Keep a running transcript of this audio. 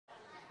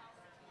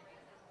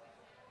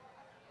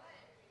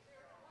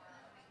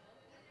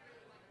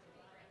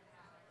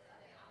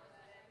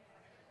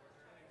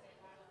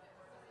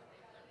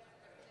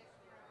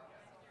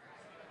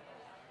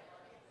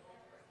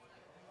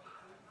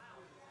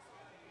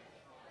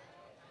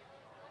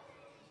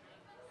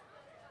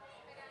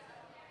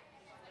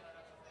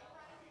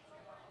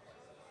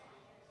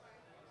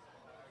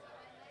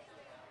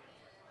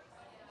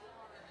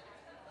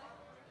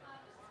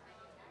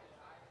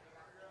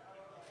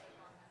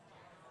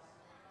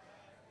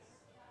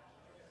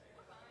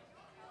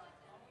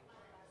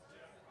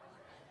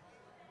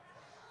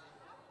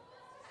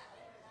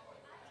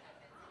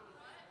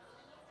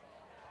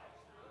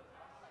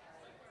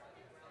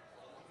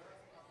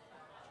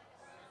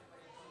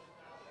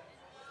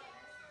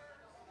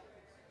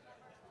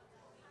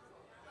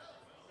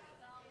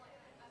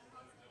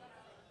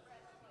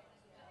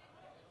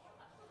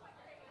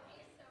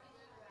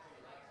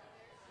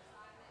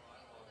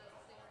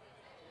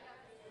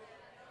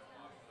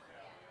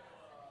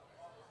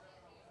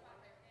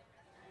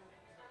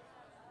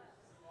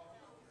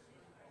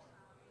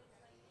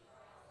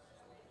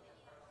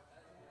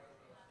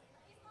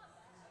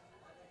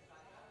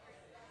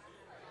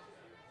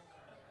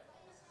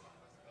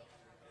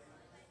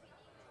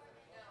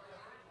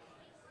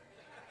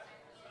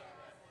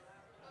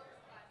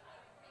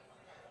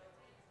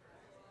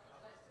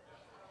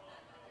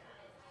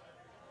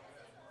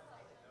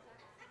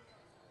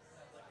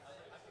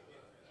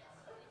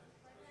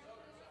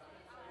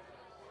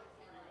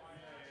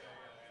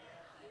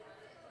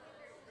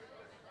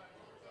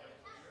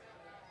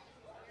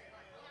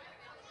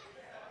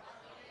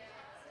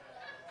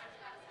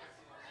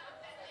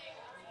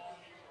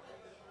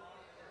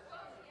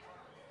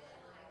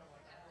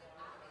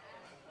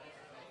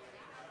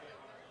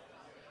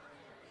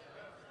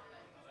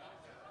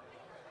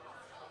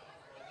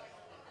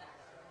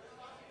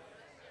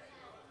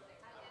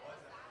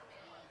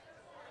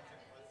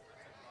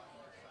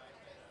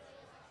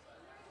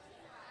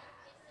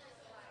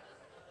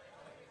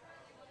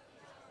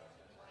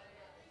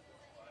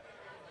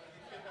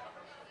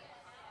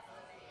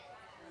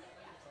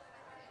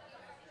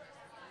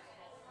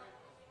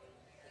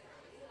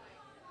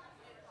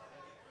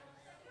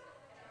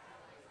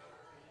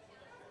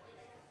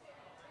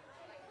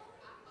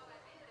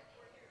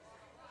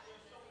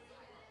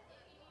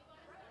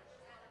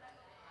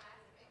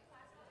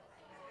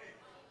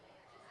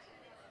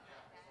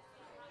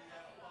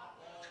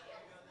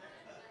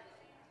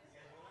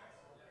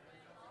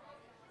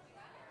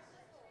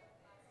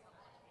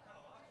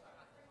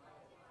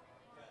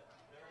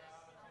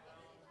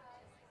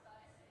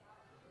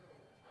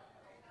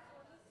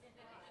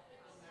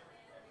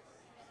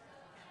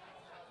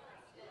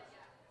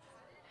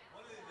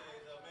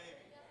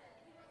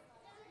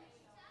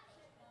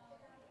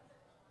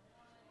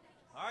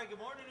right, good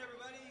morning,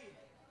 everybody.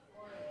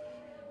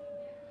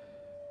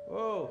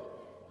 Whoa.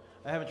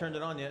 I haven't turned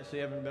it on yet, so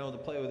you haven't been able to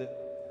play with it.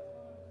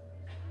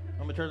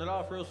 I'm going to turn it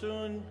off real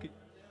soon.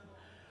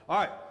 All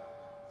right.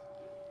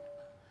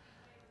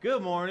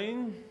 Good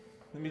morning.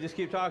 Let me just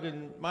keep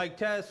talking. Mic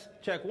test,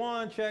 check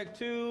 1, check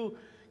 2.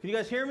 Can you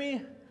guys hear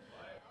me?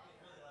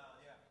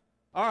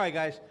 All right,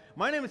 guys.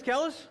 My name is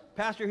Kellis,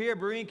 pastor here at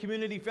Berean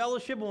Community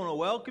Fellowship. I want to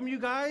welcome you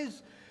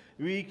guys.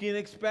 We can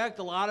expect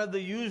a lot of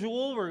the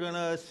usual. We're going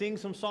to sing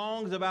some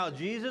songs about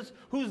Jesus.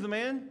 Who's the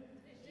man?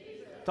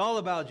 Jesus. It's all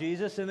about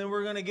Jesus. And then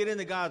we're going to get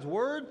into God's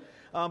Word.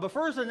 But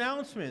first,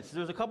 announcements.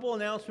 There's a couple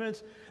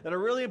announcements that are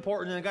really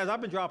important. And guys,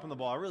 I've been dropping the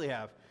ball. I really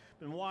have.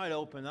 Been wide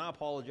open. I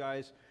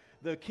apologize.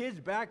 The kids'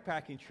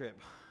 backpacking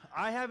trip.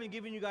 I haven't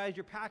given you guys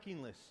your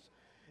packing lists.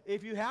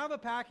 If you have a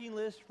packing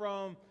list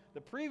from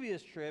the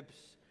previous trips,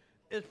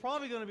 it's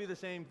probably going to be the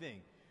same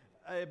thing.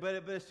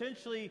 But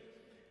essentially,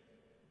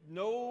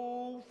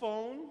 no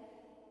phone,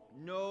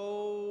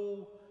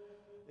 no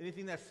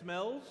anything that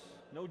smells,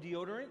 no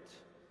deodorant,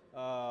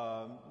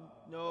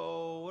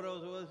 no, what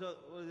else? What was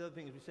the other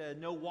things we said?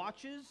 No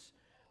watches,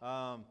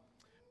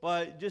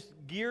 but just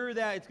gear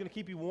that it's going to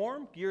keep you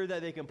warm, gear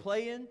that they can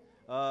play in.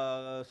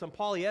 Some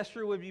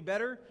polyester would be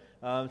better,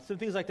 some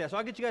things like that. So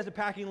I'll get you guys a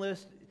packing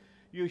list.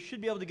 You should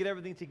be able to get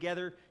everything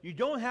together. You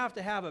don't have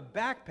to have a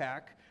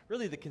backpack.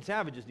 Really, the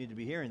Consavages need to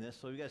be hearing this,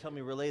 so you guys help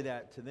me relay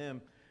that to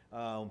them.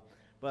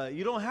 But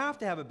you don't have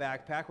to have a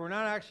backpack. We're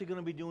not actually going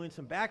to be doing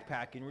some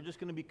backpacking. We're just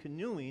going to be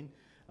canoeing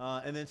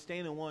and then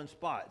staying in one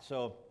spot.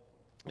 So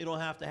you don't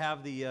have to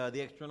have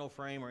the external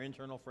frame or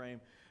internal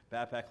frame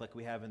backpack like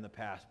we have in the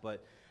past.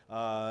 But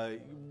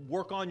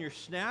work on your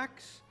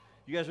snacks.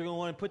 You guys are going to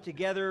want to put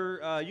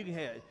together, you can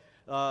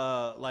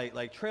have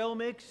like trail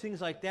mix,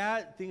 things like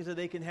that, things that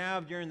they can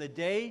have during the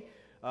day.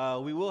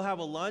 We will have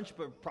a lunch,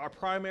 but our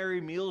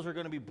primary meals are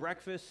going to be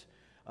breakfast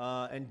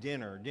and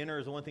dinner. Dinner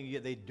is the one thing you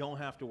get they don't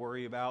have to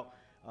worry about.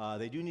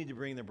 They do need to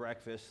bring their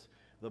breakfast.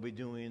 They'll be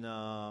doing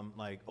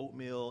like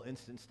oatmeal,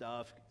 instant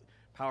stuff,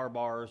 power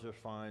bars are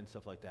fine,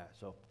 stuff like that.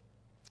 So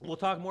we'll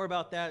talk more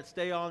about that.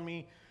 Stay on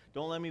me.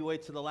 Don't let me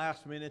wait to the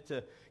last minute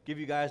to give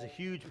you guys a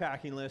huge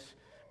packing list.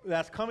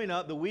 That's coming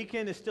up. The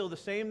weekend is still the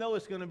same, though.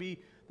 It's going to be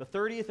the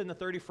 30th and the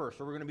 31st.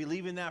 So we're going to be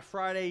leaving that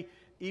Friday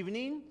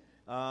evening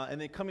and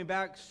then coming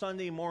back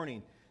Sunday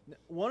morning.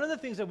 One of the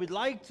things that we'd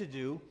like to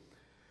do,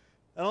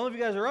 I don't know if you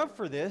guys are up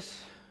for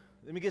this.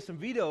 Let me get some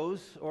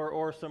vetoes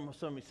or some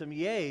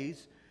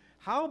yays.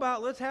 How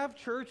about let's have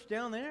church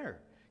down there?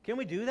 Can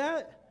we do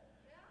that?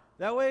 Yeah.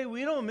 That way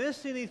we don't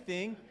miss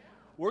anything.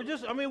 We're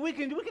just, I mean, we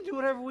can do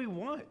whatever we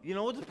want. You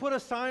know, we'll just put a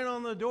sign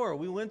on the door.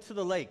 We went to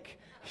the lake.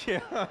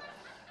 Yeah.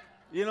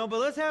 You know, but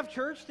let's have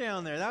church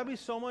down there. That would be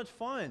so much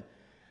fun.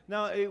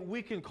 Now,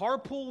 we can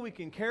carpool, we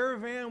can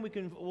caravan,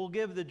 we'll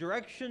give the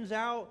directions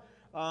out,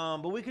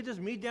 but we could just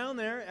meet down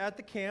there at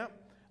the camp.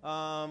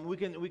 We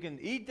can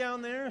eat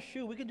down there.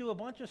 Shoot, we can do a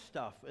bunch of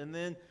stuff, and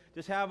then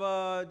just have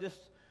all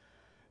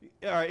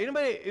right.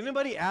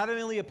 Anybody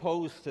adamantly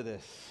opposed to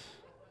this?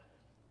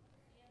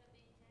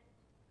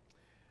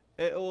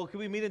 Well, can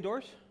we meet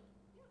indoors?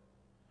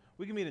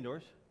 We can meet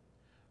indoors.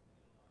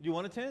 Do you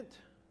want a tent?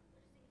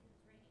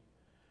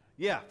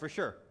 Yeah, for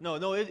sure.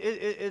 No,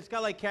 it's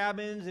got like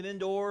cabins and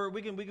indoor.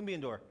 We can be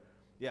indoor.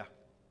 Yeah.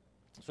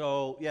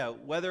 So yeah,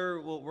 weather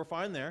we're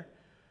fine there.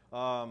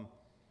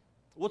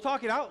 We'll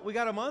talk it out. We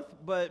got a month,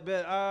 but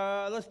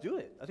let's do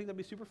it. I think that'd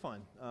be super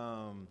fun.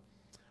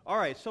 All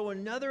right, so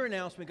another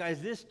announcement,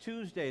 guys. This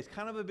Tuesday is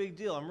kind of a big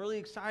deal. I'm really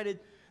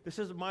excited. This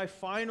is my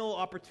final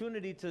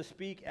opportunity to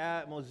speak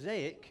at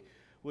Mosaic,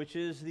 which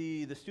is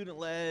the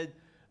student-led,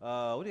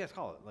 what do you guys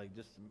call it? Like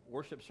just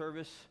worship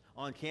service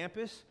on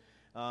campus.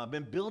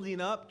 Been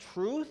building up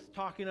truth,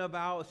 talking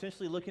about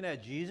essentially looking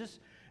at Jesus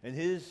and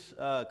his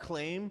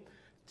claim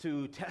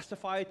to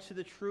testify to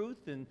the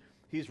truth, and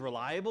he's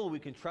reliable. We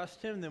can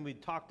trust him. Then we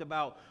talked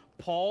about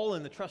Paul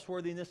and the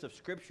trustworthiness of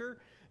Scripture.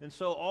 And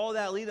so all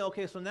that leading,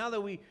 okay, so now that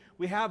we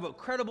have a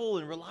credible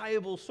and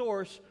reliable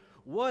source,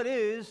 what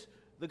is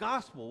the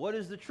gospel? What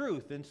is the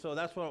truth? And so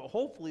that's what,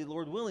 hopefully,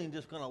 Lord willing,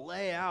 just going to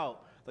lay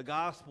out the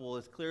gospel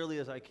as clearly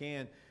as I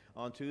can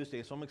on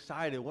Tuesday. So I'm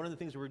excited. One of the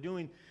things we're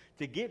doing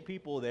to get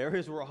people there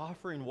is we're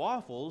offering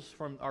waffles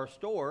from our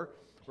store.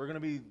 We're going to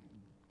be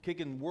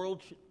kicking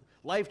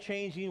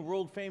life-changing,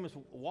 world-famous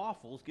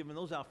waffles, giving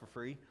those out for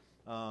free.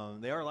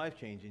 They are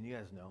life-changing, you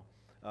guys know.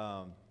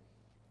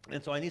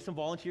 And so I need some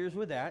volunteers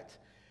with that.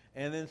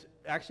 And then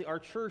actually our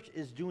church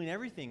is doing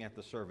everything at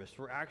the service.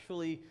 We're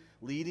actually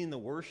leading the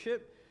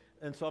worship.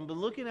 And so I've been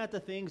looking at the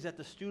things that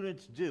the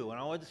students do. And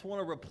I just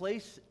want to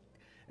replace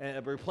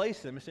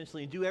them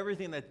essentially and do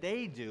everything that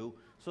they do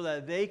so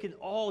that they can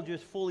all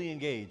just fully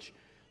engage.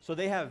 So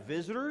they have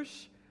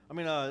visitors.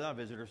 Not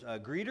visitors,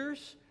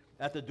 greeters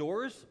at the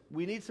doors.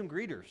 We need some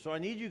greeters. So I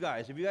need you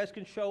guys. If you guys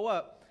can show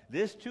up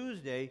this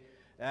Tuesday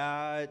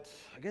at,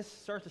 I guess it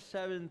starts at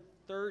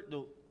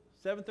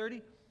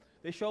 7:30.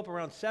 They show up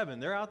around 7.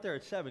 They're out there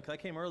at 7 because I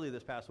came early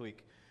this past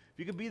week. If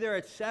you could be there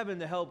at 7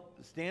 to help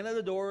stand at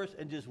the doors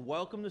and just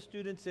welcome the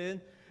students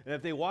in, And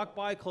if they walk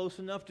by close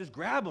enough, just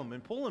grab them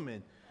and pull them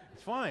in.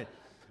 It's fine.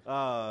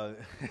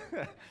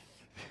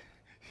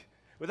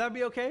 Would that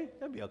be okay?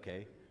 That'd be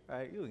okay. All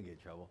right, you wouldn't get in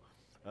trouble.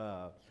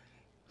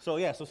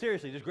 So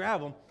seriously, just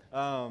grab them.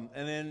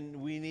 And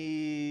then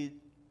we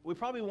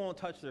probably won't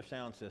touch their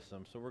sound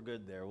system, so we're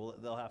good there.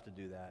 They'll have to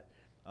do that.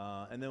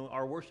 And then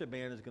our worship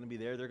band is going to be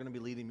there. They're going to be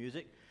leading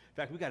music. In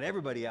fact, we got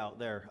everybody out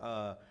there.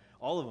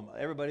 All of them.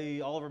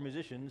 Everybody, all of our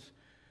musicians,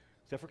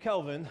 except for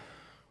Kelvin.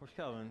 Where's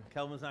Kelvin?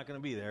 Kelvin's not going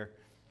to be there.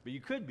 But you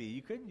could be.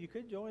 You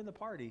could join the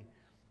party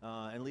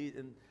and lead.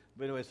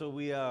 But anyway, so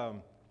I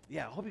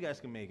hope you guys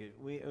can make it.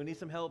 We need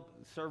some help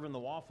serving the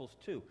waffles,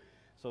 too.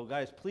 So,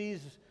 guys,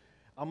 please,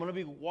 I'm going to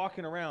be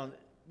walking around.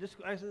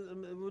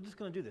 We're just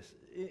going to do this.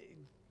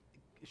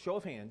 Show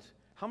of hands.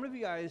 How many of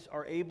you guys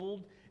are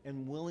able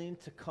and willing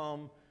to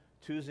come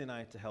Tuesday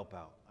night to help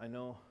out? I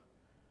know.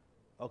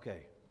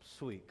 Okay,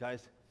 sweet.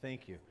 Guys,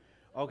 thank you.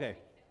 Okay.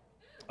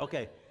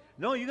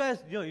 No, you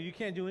guys, you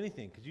can't do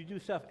anything because you do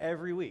stuff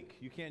every week.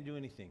 You can't do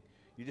anything.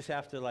 You just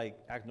have to,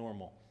 act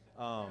normal.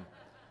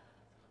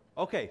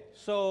 Okay,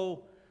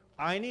 so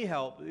I need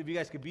help. If you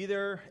guys could be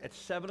there at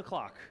 7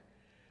 o'clock.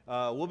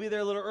 We'll be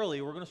there a little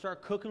early. We're going to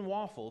start cooking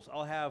waffles.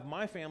 I'll have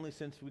my family,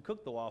 since we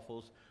cook the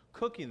waffles,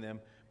 cooking them.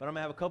 But I'm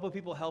going to have a couple of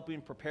people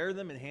helping prepare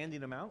them and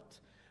handing them out.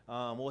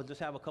 We'll just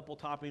have a couple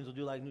toppings. We'll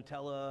do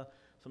Nutella,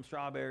 some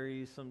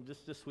strawberries, some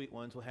just sweet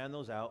ones. We'll hand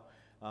those out.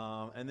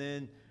 And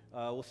then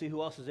we'll see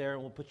who else is there,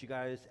 and we'll put you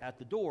guys at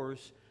the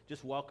doors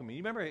just welcoming.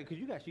 You remember, because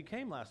you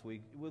came last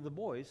week with the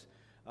boys,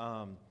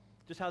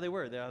 just how they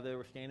were. They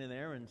were standing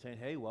there and saying,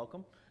 hey,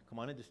 welcome. Come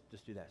on in,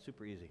 just do that.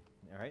 Super easy,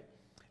 all right?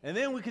 And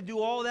then we could do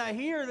all that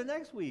here the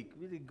next week.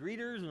 We did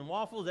greeters and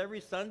waffles every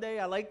Sunday.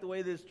 I like the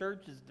way this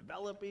church is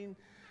developing.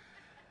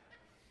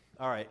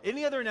 All right,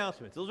 any other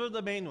announcements? Those are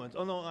the main ones.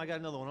 Oh, no, I got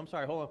another one. I'm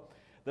sorry, hold on.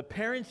 The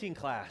parenting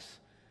class.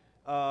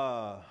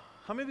 How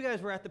many of you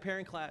guys were at the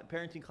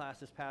parenting class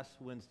this past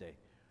Wednesday?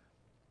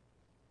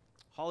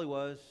 Holly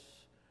was.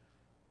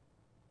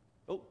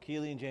 Oh,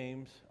 Keely and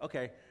James.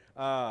 Okay.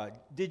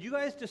 Did you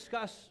guys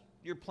discuss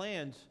your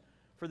plans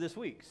for this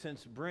week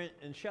since Brent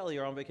and Shelly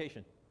are on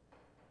vacation?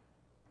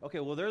 Okay,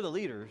 well, they're the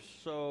leaders,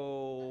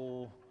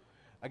 so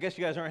I guess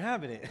you guys aren't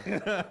having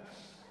it.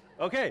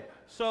 Okay,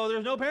 so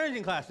there's no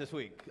parenting class this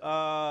week.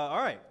 All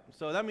right,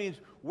 so that means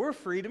we're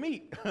free to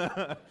meet.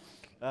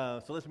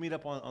 So let's meet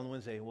up on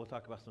Wednesday. We'll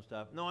talk about some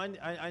stuff. No,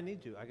 I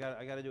need to. I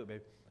got to do it,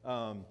 babe.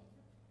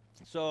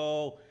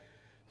 So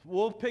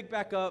we'll pick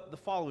back up the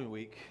following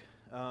week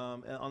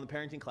on the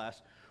parenting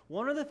class.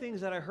 One of the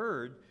things that I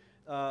heard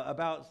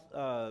about,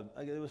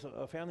 it was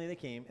a family that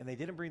came, and they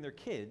didn't bring their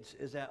kids,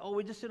 is that,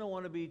 we just didn't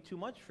want to be too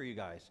much for you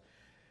guys.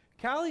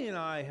 Callie and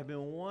I have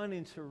been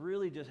wanting to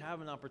really just have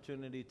an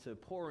opportunity to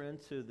pour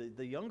into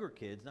the younger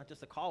kids, not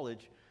just the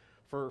college,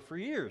 for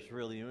years,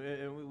 really.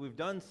 And we've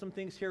done some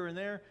things here and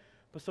there.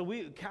 But so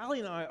Callie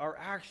and I are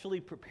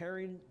actually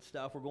preparing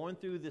stuff. We're going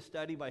through this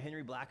study by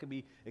Henry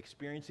Blackaby,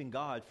 Experiencing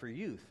God for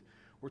Youth.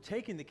 We're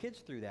taking the kids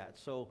through that.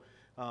 So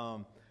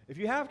if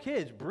you have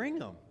kids, bring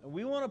them.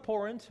 We want to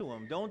pour into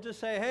them. Don't just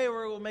say, hey,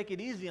 we'll make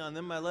it easy on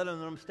them by letting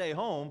them stay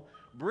home.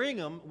 Bring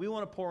them. We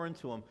want to pour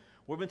into them.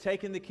 We've been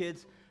taking the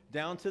kids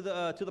down to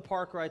the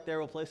park right there.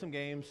 We'll play some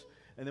games,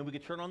 and then we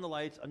can turn on the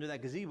lights under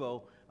that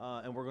gazebo,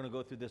 and we're going to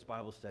go through this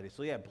Bible study.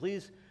 So yeah,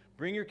 please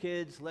bring your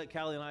kids. Let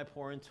Callie and I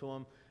pour into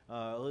them,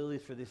 at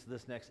least for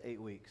this next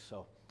 8 weeks.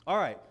 So, all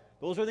right,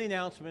 those are the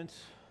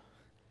announcements.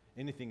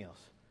 Anything else?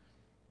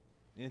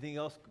 Anything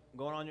else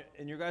going on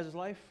in your guys'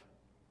 life?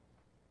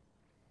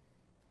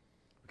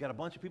 We've got a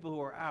bunch of people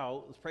who are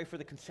out. Let's pray for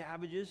the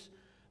Consavages.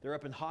 They're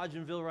up in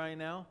Hodgenville right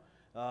now.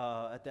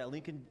 At that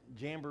Lincoln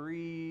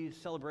Jamboree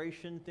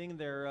celebration thing,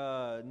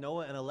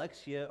 Noah and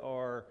Alexia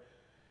are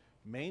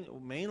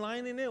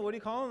mainlining it. What do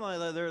you call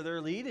them?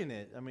 They're leading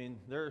it. I mean,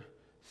 they're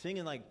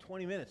singing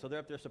 20 minutes, so they're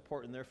up there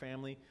supporting their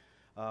family.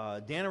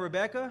 Dan and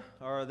Rebecca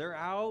they're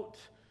out.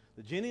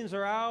 The Jennings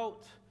are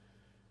out.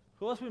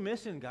 Who else are we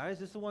missing, guys?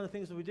 This is one of the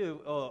things that we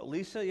do.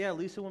 Lisa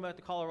went back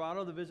to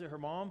Colorado to visit her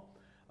mom.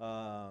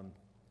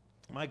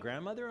 My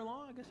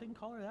grandmother-in-law, I guess I can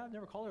call her that. I've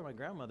never called her my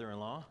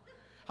grandmother-in-law.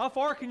 How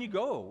far can you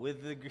go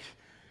with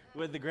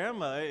the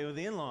grandma, with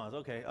the in-laws?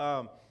 Okay.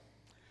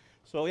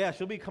 So yeah,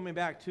 she'll be coming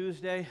back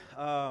Tuesday.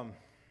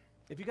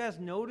 If you guys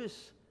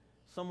notice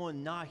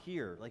someone not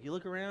here, you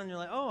look around and you're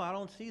like, I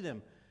don't see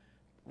them,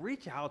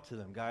 reach out to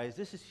them, guys.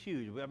 This is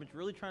huge. I've been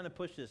really trying to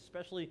push this,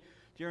 especially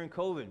during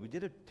COVID. We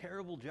did a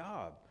terrible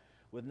job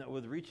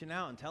with reaching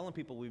out and telling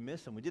people we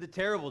miss them. We did a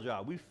terrible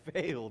job. We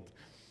failed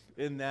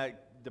in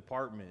that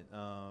department.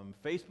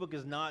 Facebook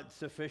is not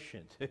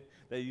sufficient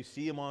that you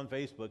see them on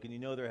Facebook and you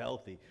know they're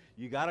healthy.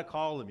 You got to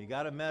call them. You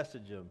got to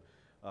message them.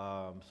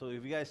 So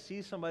if you guys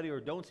see somebody or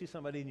don't see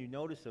somebody and you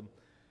notice them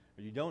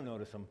or you don't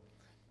notice them,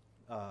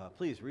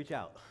 please reach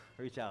out.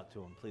 Reach out to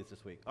them, please,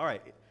 this week. All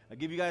right. I'll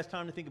give you guys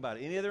time to think about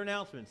it. Any other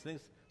announcements?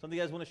 Something you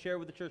guys want to share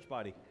with the church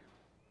body?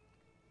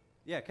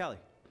 Yeah, Callie.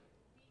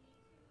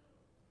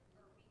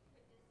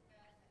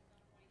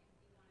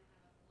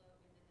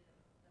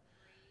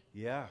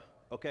 Yeah.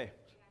 Okay.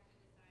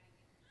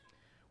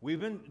 we've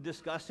been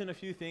discussing a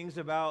few things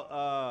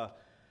about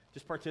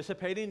just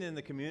participating in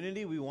the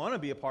community. We want to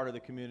be a part of the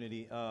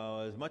community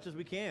as much as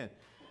we can.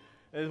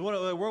 We're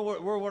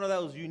one of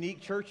those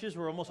unique churches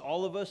where almost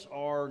all of us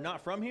are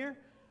not from here.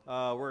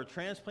 We're a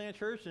transplant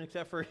church, and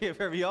except for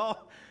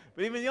y'all.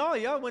 But even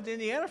y'all went to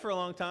Indiana for a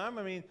long time.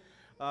 I mean,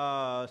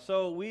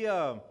 so we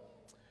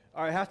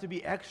have to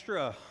be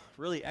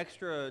really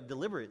extra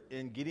deliberate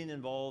in getting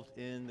involved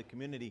in the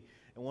community.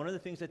 And one of the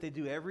things that they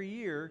do every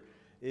year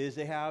is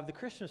they have the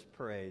Christmas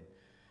parade.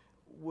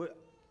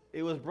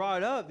 It was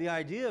brought up, the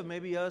idea of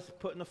maybe us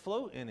putting a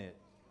float in it.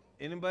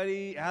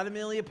 Anybody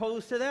adamantly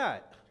opposed to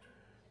that?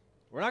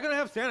 We're not going to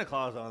have Santa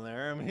Claus on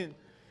there. I mean,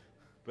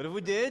 but if we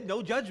did,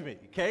 no judgment,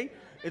 okay?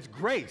 It's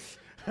grace.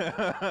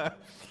 No,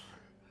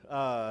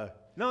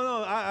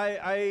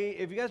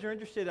 if you guys are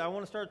interested, I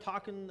want to start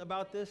talking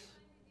about this.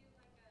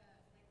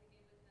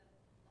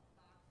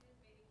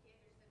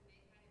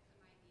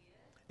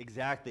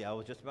 Exactly. I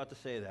was just about to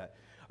say that.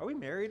 Are we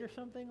married or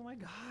something? Oh my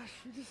gosh.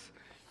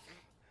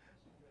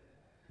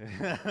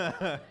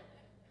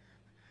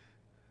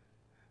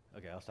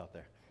 Okay, I'll stop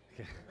there.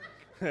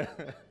 Okay.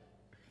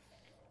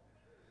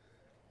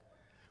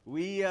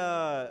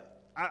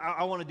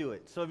 I want to do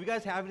it. So if you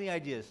guys have any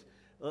ideas,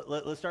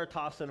 let's start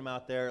tossing them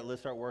out there. Let's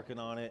start working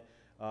on it.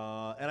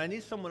 And I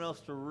need someone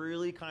else to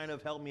really kind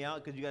of help me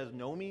out because you guys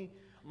know me.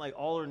 I'm like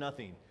all or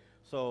nothing.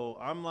 So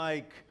I'm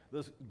like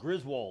those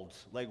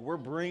Griswolds. Like we're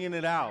bringing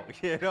it out,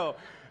 you know.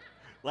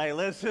 Like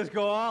let's just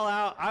go all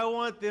out. I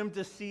want them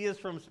to see us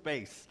from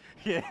space,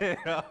 you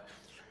know.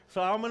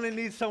 So I'm going to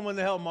need someone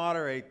to help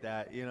moderate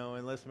that, you know,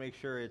 and let's make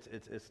sure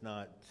it's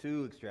not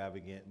too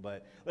extravagant,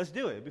 but let's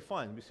do it. It'd be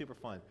fun. It'd be super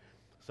fun.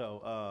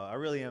 So I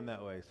really am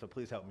that way, so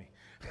please help me.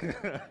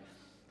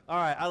 All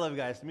right, I love you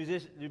guys.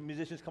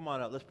 Musicians, come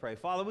on up. Let's pray.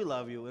 Father, we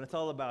love you, and it's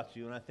all about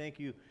you, and I thank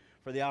you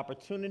for the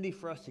opportunity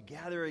for us to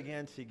gather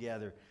again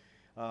together.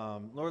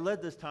 Lord,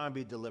 let this time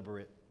be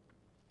deliberate.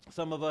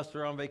 Some of us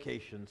are on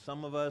vacation.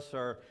 Some of us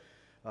are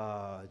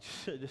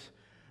just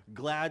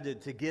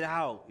glad to get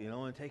out, you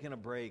know, and taking a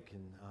break.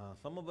 And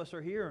some of us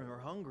are here and we're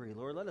hungry.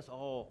 Lord, let us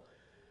all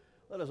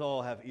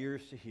have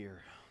ears to hear.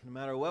 No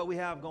matter what we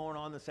have going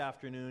on this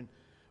afternoon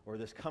or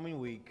this coming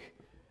week,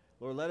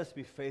 Lord, let us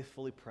be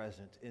faithfully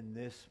present in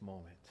this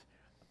moment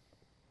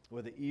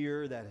with an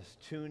ear that is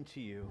tuned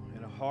to you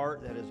and a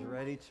heart that is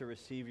ready to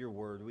receive your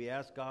word. We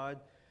ask, God,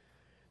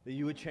 that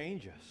you would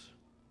change us.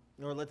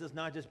 Lord, let this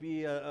not just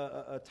be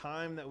a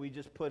time that we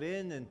just put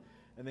in and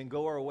then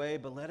go our way,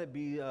 but let it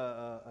be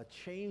a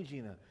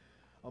changing,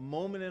 a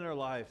moment in our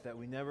life that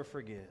we never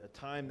forget, a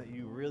time that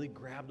you really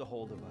grabbed a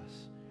hold of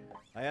us.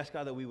 I ask,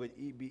 God, that we would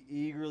be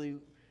eagerly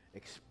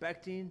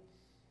expecting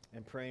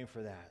and praying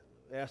for that.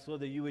 I ask,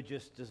 Lord, that you would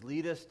just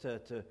lead us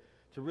to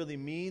really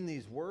mean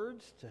these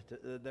words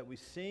that we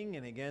sing,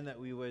 and again, that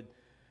we would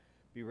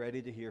be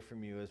ready to hear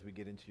from you as we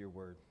get into your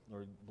word.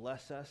 Lord,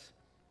 bless us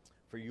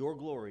for your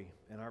glory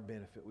and our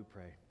benefit, we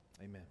pray.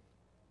 Amen.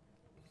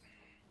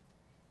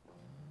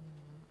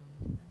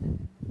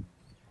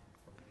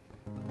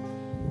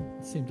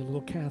 It seemed a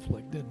little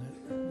Catholic, didn't it?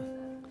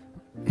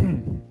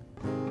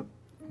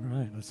 All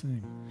right, let's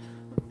sing.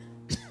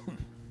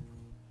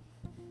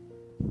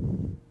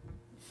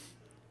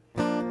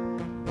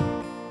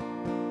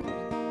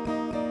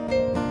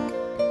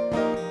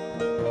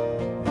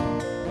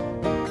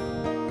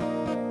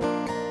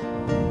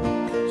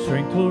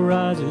 Strength will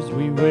rise as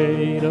we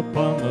wait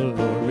upon the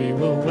Lord. We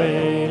will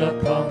wait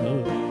upon the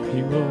Lord.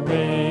 We will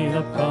wait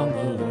upon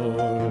the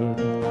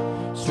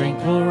Lord.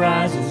 Strength will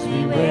rise as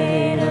we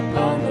wait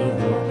upon the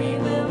Lord. We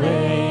will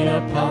wait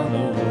upon the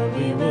Lord.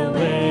 We will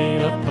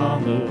wait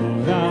upon the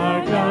Lord.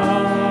 Our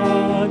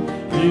God,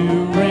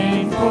 you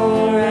reign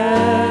forever.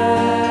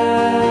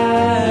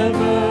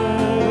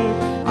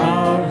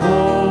 Our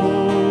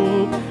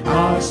hope,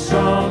 our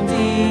strong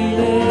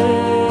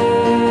deliverer.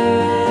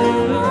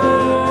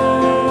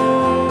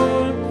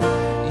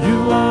 You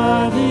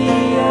are the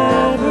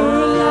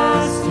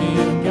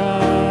everlasting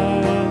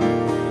God,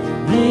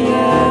 the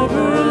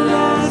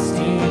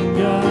everlasting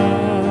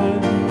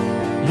God.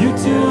 You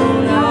do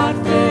not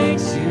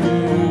faint, you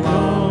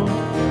don't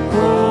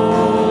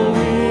grow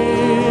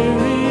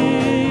weary.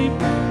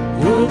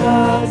 You're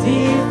the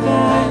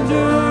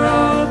defender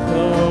of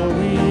the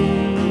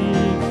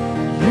weak.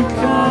 You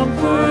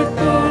comfort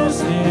those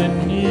in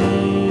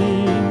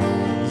need.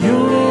 You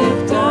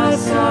lift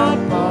us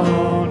up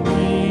on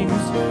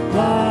wings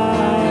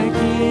like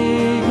eagles.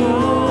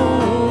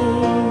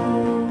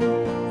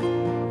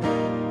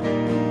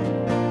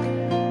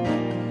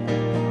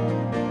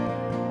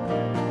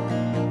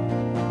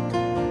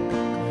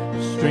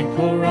 Strength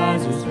will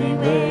rise as we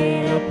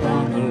wait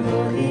upon the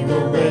Lord. We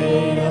will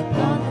wait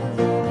upon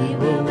the Lord. We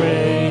will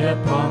wait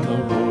upon the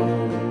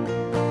Lord.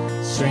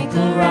 Strength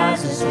will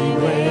rise as we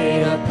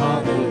wait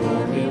upon the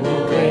Lord. We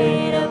will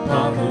wait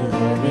upon the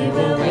Lord. We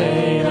will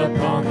wait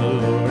upon the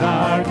Lord.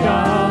 Our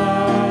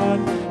God,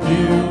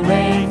 you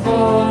reign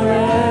forever.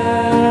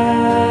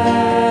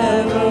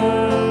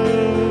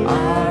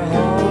 Our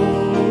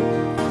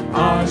hope,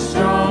 our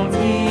strong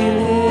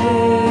deliverer.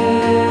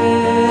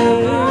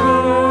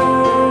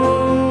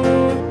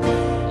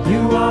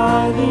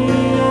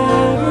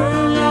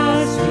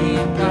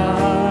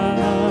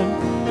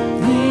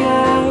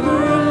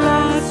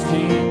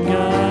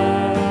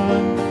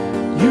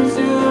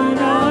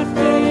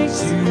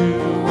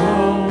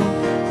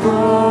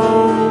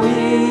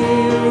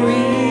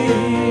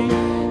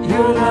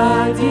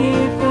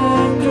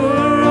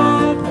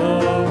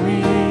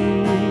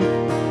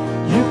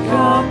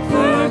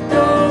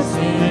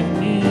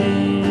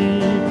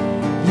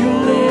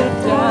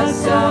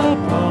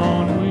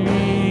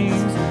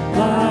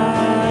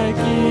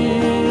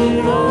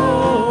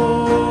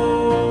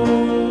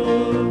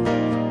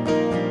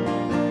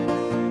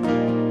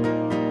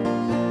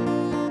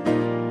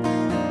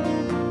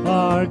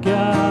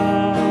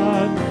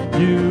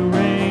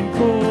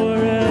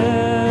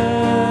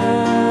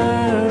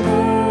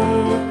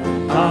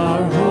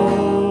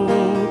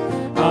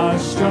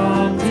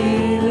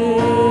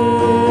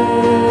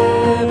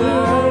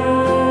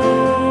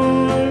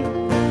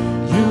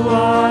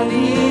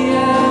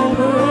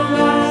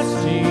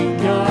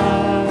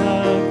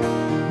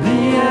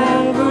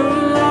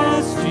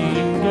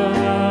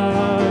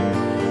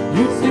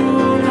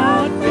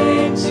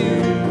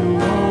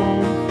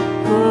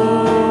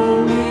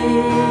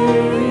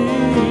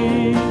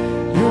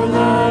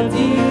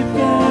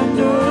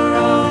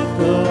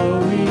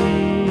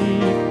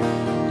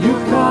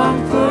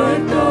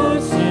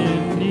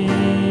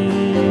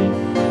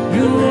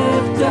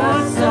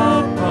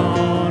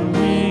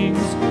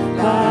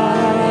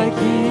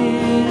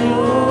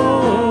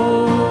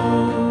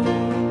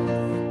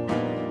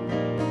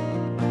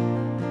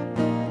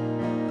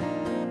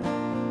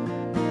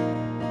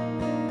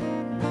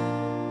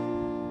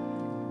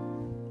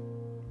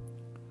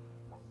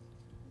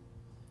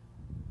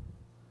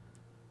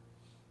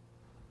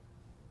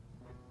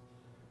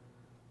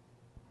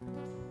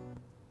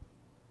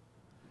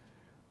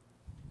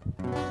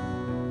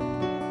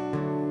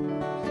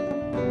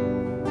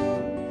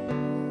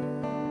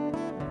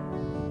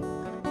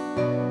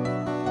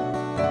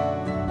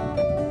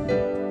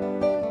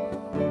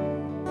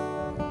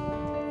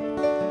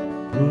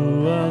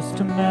 Who else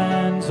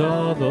commands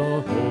all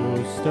the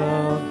host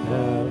of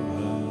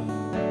heaven?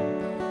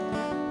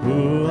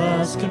 Who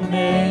else can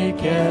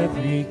make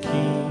every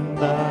king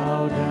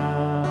bow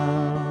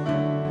down?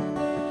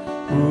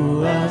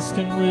 Who else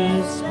can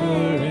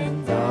whisper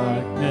in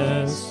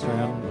darkness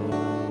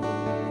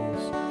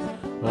trembles?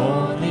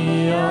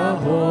 Only a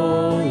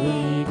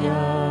holy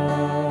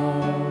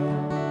God.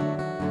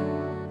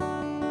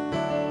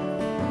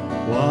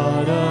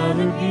 What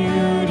other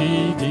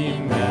beauty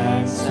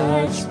demands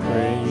such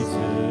praises?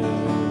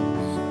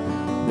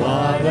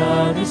 What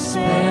other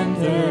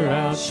splendor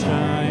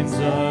outshines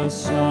the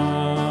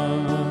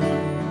sun?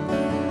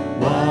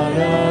 What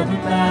other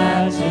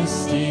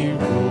majesty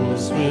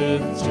rules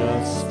with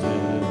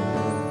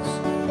justice?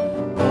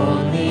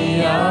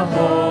 Only a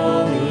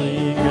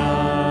holy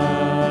God.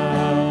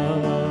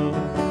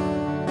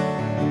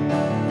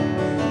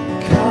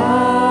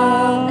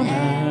 Come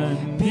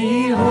and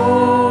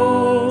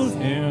behold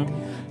him,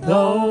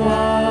 the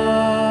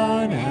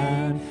one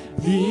and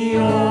the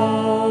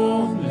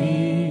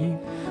only.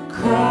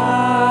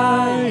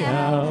 Cry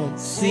out,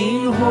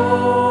 sing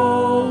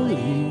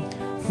holy,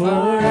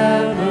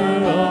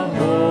 forever a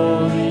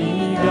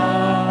holy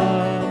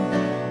God.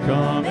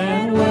 Come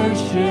and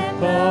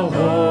worship a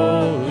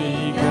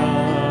holy God.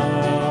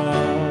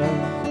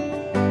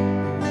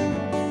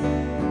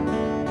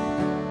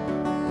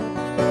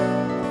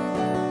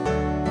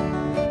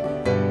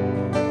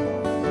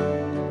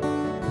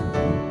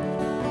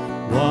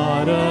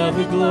 What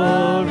other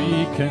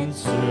glory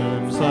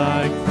consumes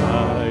like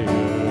fire?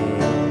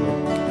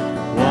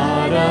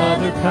 What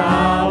other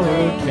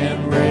power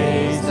can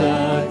raise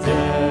the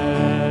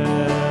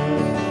dead?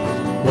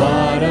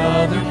 What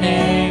other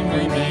name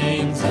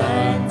remains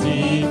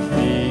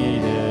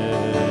undefeated?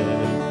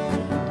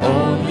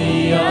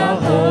 Only a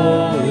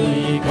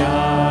holy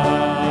God.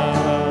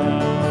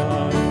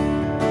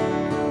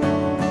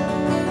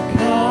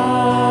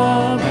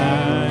 Come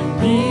and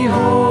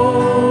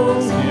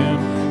behold him,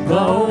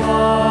 the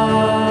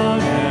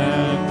one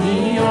and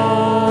the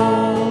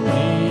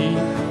only.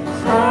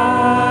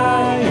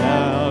 Cry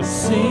out,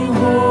 sing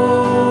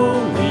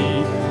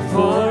holy,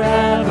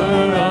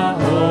 forever a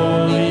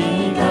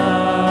holy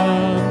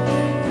God.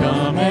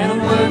 Come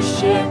and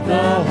worship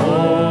the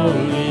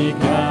holy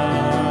God.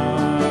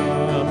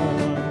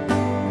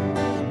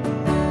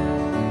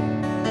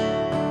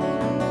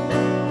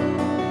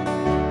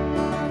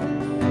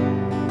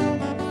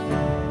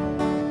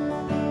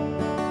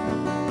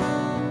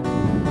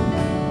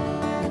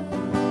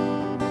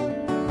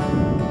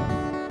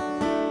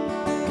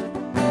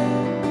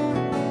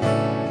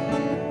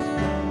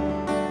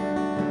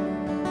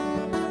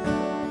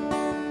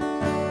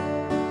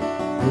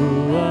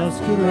 Who else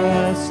could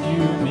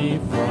rescue me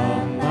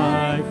from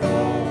my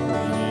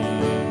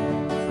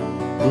falling?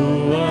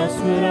 Who else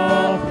would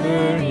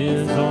offer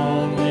his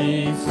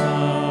only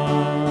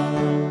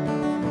Son?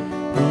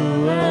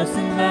 Who else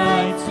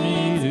invites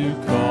me to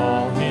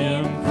call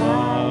him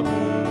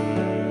Father?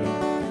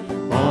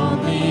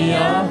 Only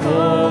a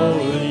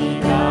holy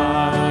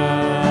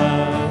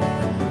God.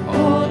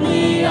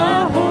 Only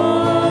a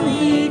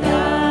holy God.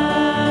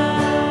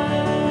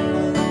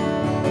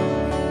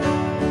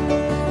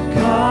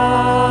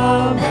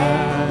 Come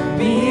and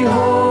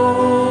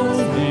behold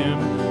him,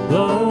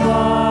 the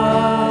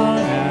one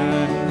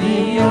and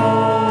the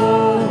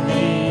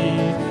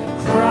only.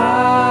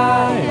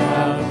 Cry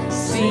out,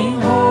 sing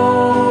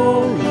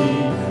holy,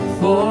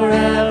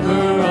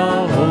 forever a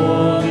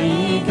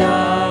holy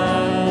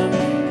God.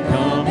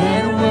 Come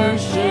and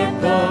worship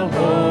the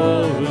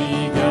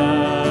holy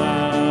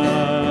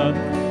God.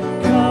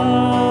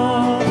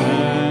 Come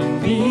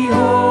and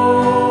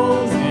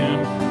behold him,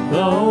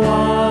 the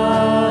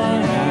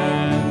one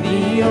and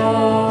the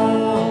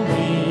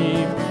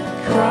only.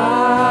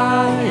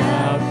 Cry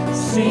out,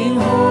 sing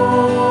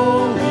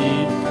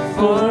holy,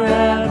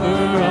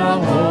 forever a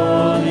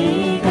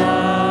holy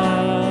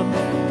God.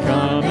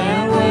 Come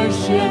and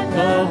worship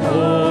the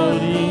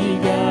holy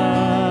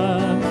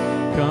God.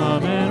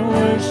 Come and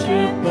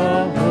worship the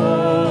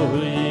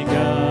holy God.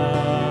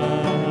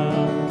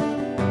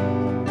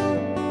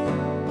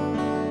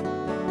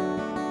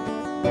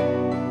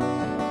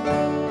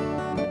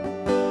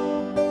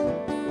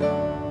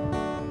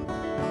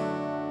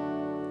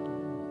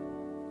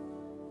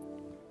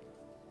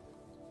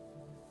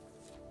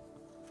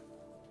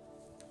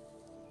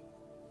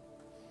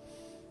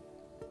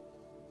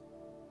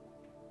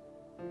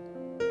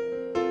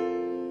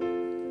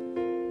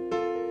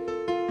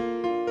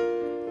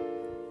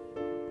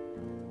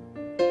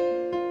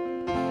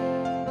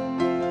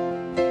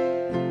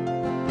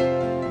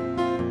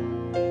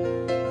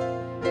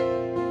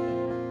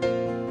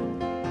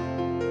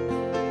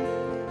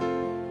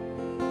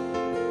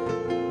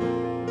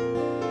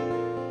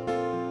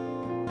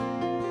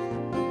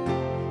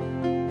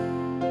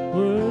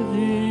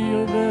 Worthy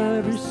of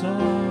every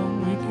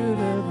song we could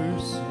ever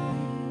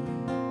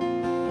sing,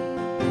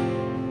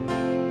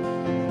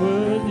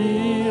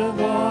 worthy of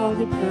all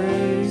the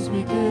praise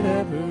we could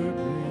ever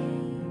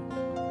bring,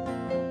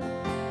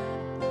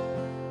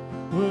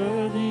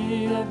 worthy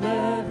Worthy of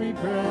every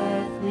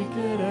breath we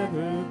could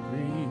ever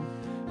breathe,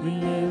 we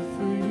live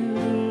for you.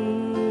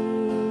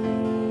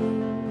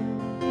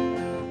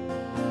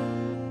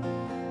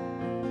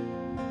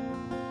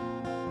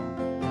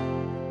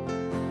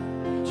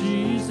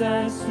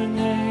 Jesus, the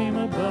name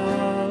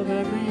above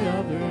every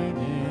other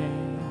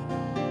name.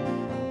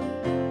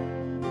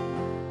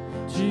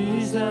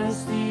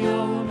 Jesus, the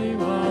only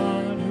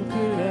one who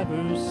could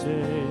ever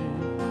save.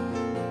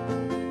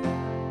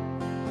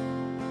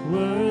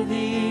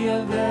 Worthy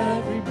of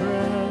every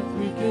breath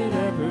we could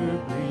ever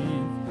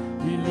breathe,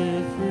 we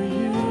live for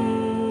you.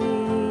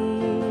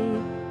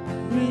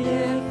 We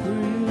live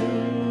for you.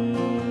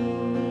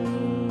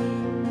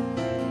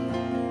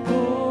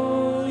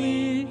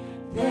 Holy,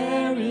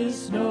 there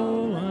is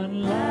no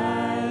one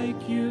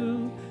like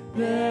you.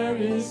 There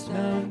is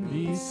none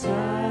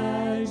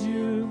beside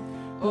you.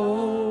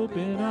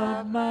 Open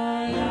up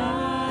my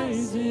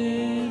eyes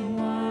in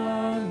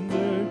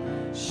wonder.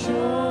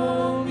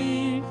 Show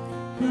me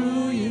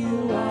who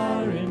you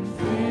are and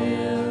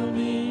fill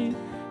me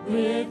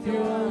with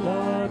your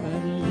love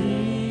and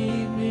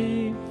lead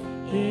me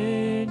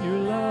in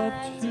your love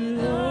to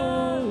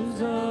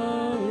those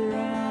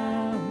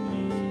around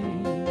me.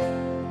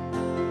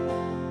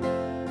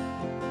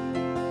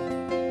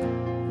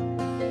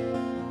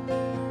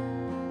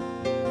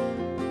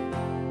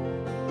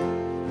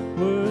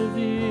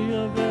 Worthy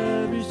of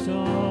every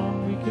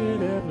song we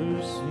could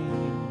ever sing.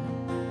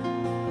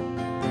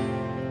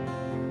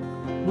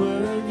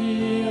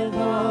 Worthy of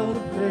all the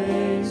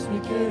praise we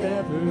could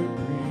ever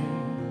bring.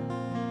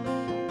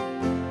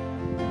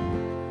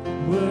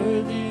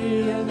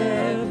 Worthy of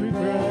every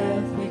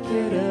breath we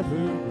could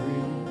ever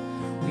breathe,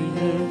 we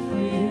live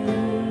for you.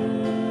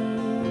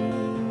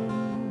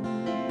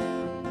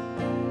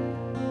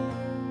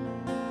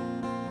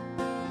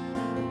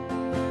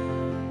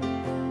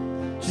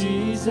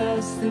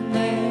 Jesus, the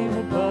name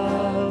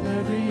above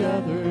every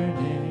other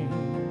name.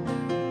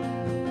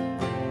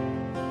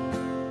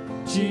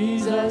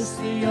 Jesus,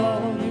 the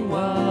only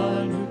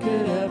one who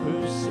could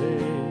ever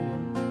save.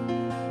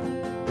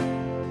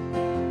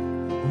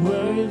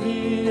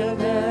 Worthy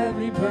of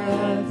every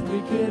breath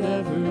we could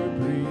ever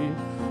breathe,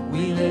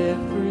 we live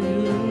for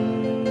you.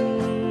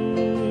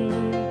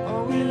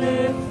 Oh, we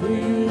live for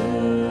you.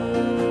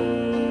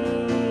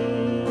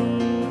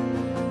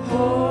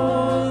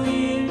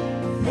 Holy,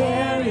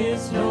 there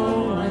is no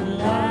one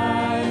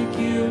like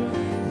you.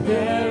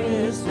 There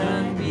is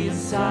none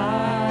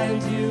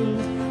beside you.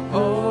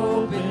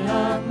 Open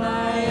up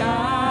my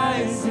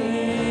eyes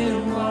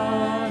in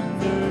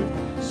wonder.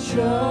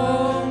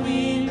 Show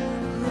me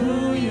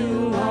who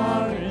you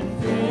are and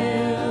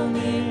fill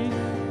me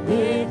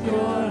with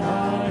your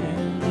heart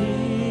and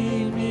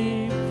lead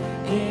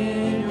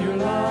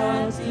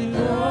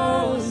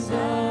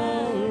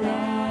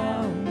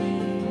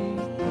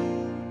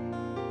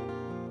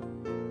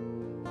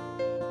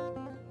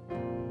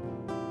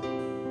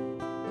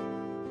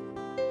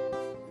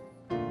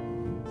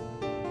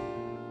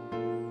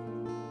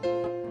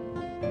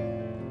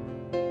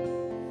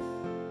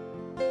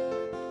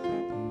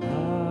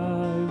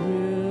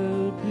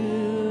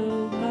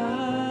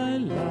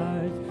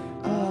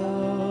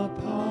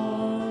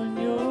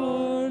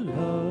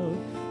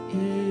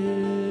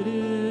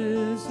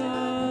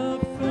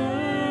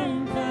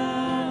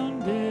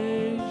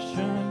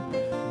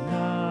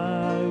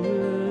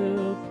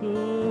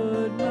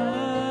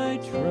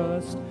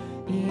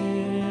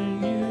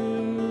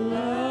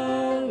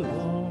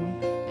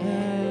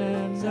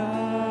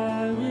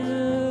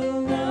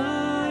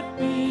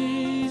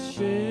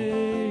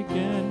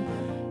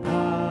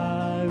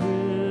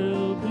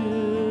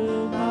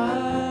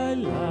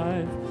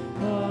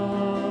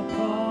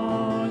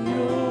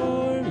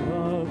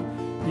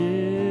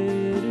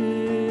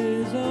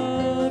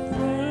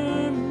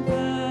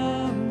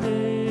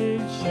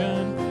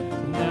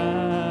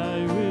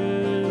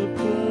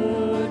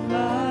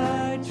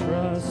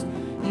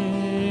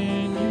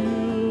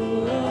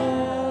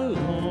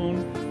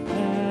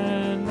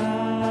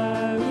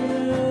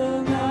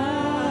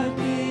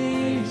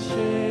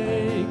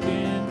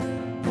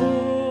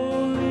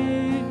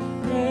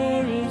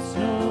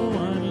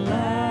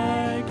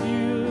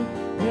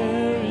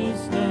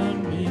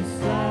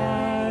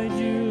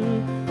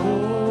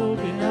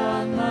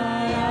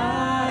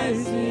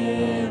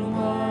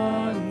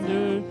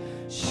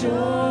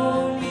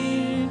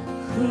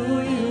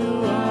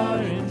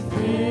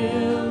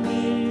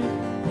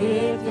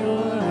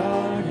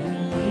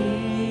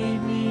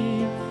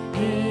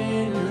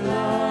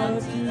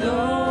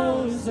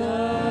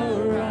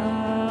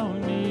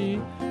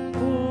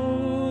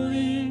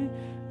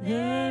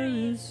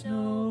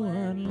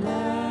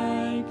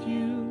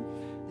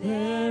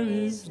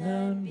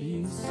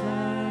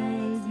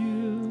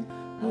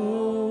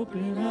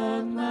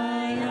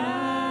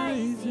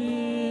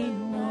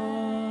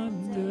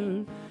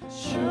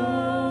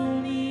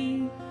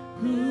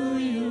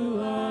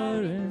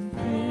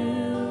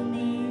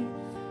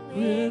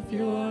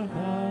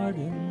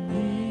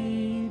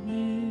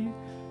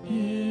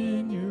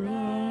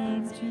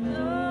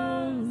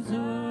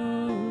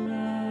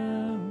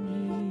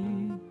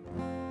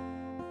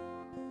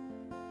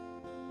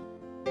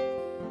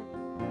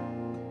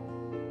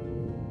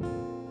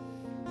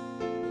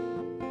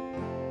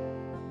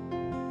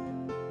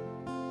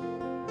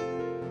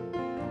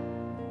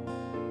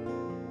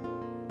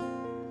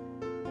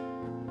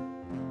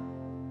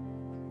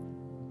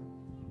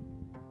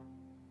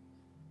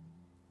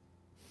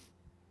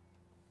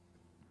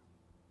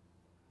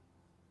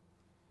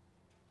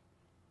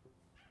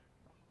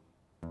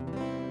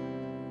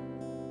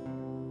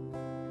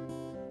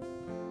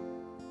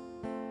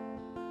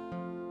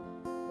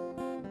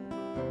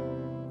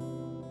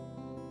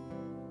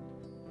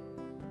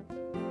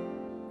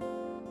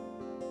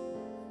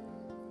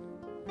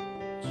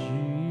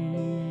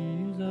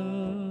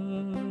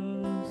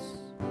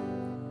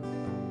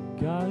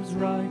God's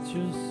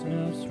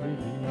righteousness revealed.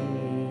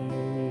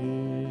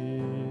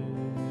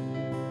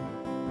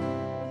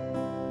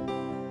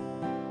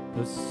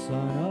 The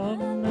Son of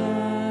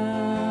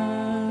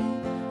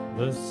Man,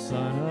 the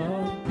Son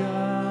of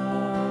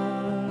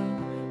God,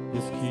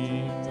 His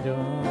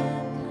kingdom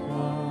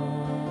come.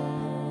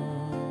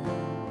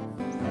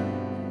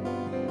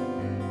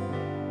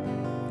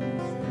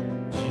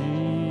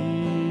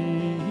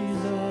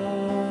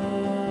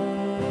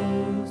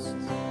 Jesus,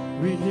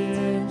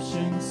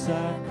 redemption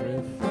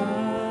sacrifice,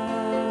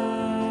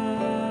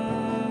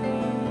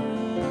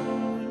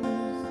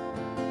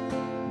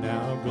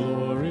 now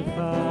glorified,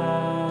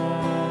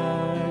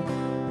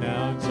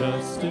 now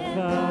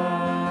justified,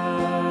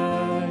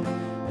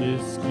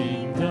 His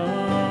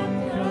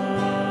kingdom comes,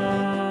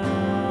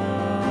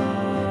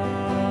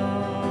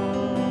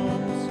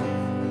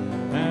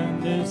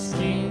 and this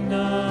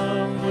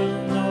kingdom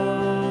will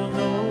know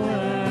no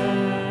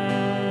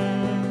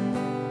end,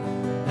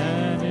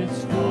 and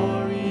its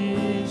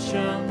glory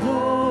shall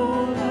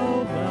know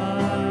no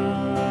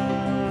bounds,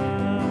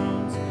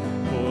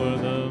 for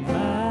the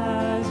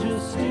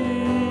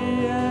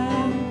majesty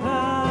and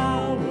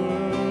power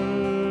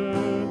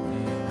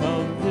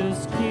of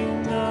this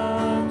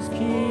kingdom's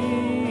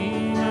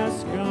King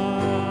has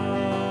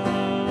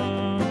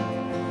come,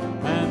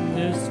 and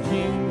this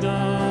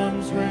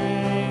kingdom's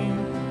reign,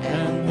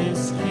 and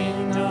this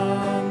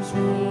kingdom's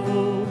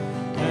rule,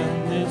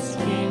 and this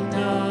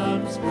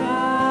kingdom's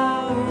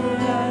power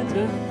and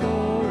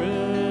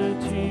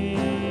authority.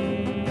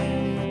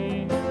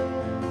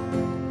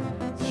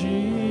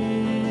 Jesus,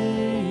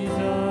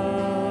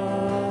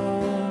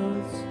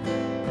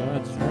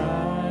 God's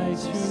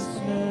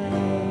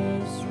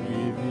righteousness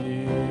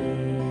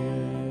revealed.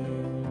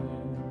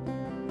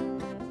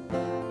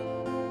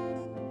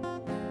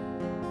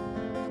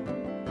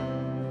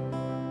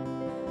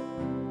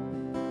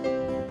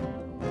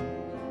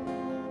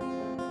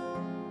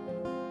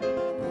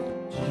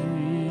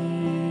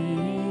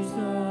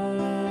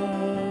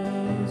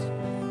 Jesus,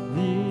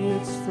 the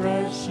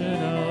expression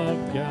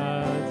of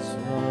God's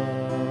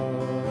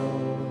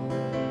love,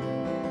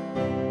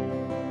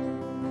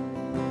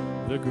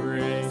 the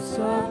grace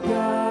of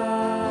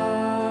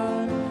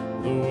God,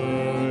 the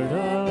Word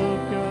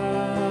of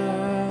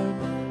God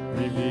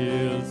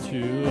revealed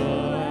to us.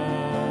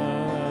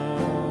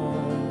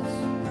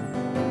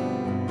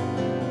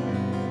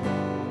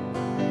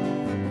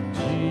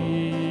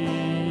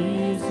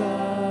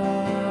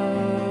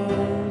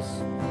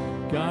 Jesus,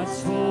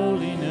 God's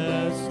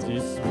holiness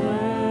displayed,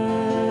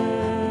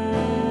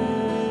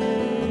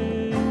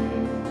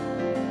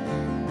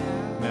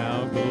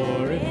 now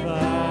glorified,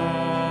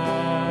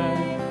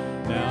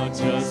 now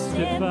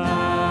justified,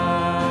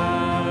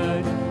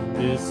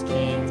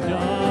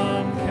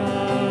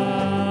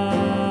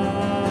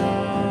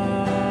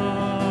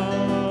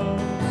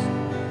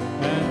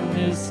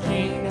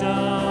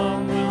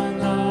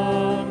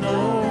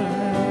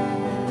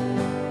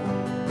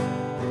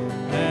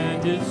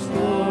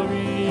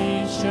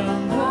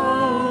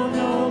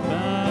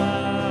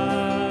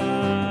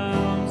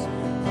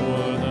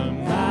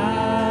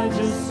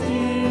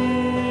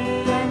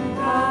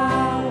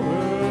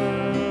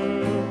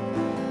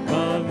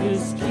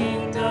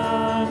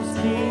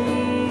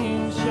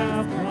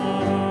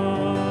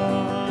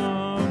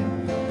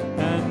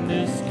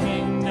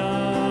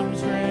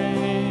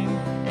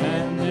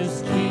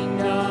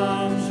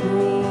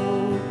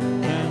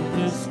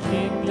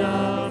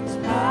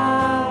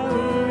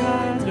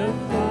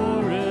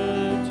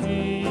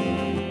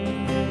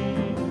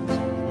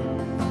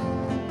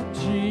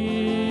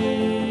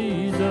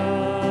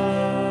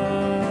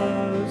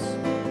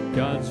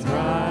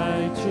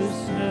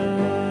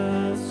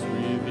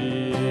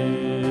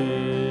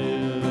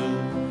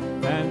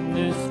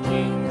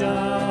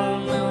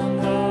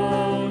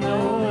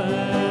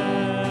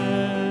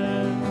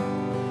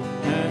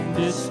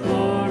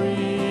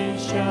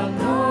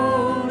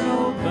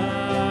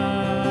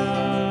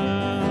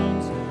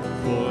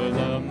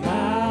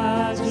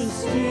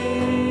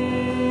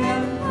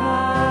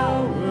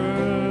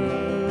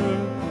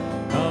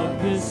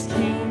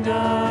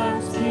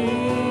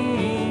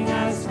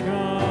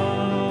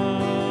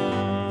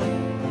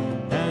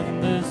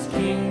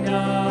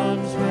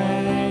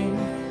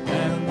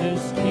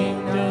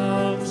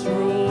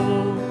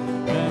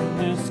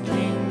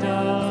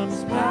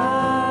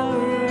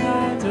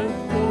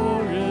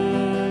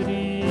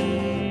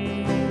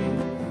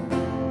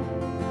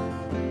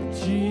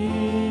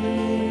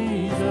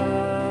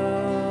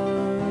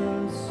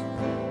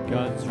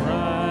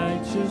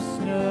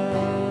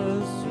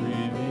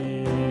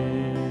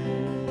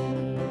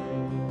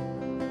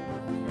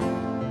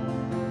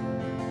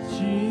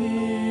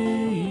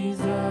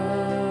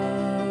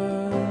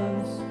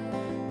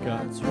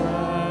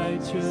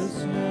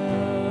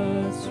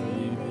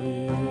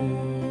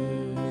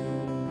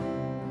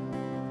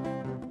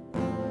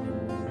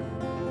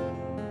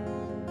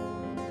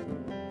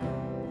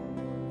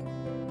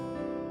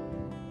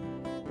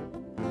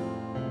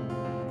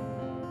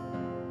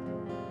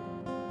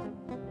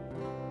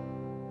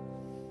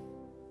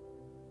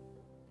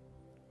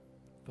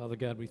 Father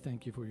God, we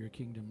thank you for your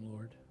kingdom,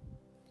 Lord.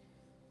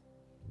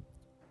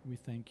 We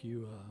thank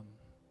you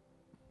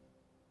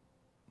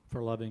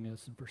for loving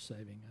us and for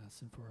saving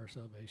us and for our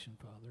salvation,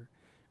 Father.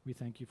 We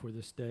thank you for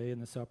this day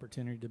and this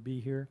opportunity to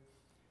be here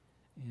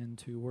and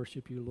to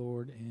worship you,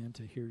 Lord, and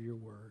to hear your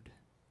word.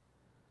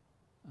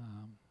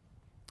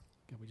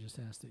 God, we just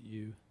ask that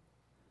you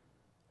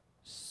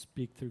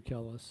speak through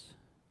Kellis,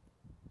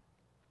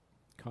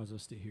 cause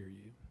us to hear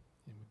you,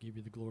 and we give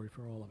you the glory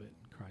for all of it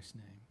in Christ's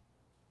name.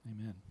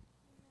 Amen.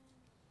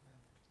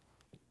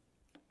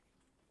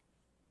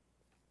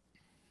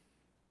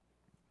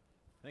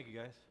 Thank you,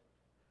 guys.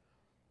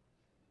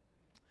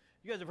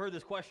 You guys have heard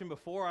this question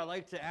before. I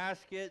like to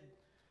ask it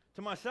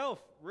to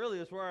myself. Really,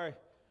 it's where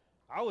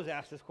I was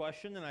asked this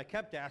question, and I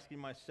kept asking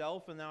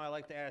myself, and now I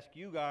like to ask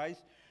you guys,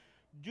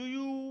 do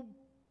you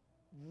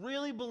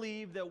really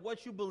believe that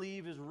what you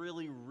believe is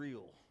really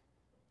real?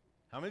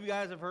 How many of you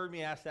guys have heard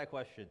me ask that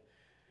question?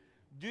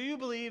 Do you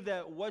believe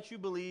that what you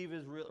believe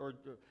is real? Or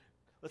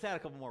let's add a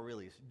couple more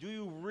reallys. Do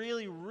you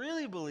really,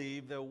 really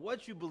believe that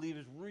what you believe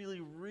is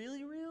really,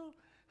 really real?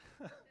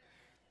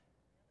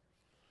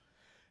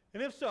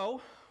 And if so,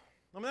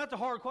 I mean, that's a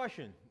hard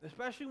question,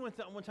 especially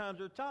when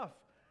times are tough.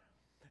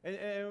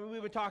 And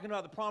we've been talking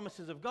about the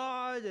promises of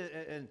God,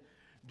 and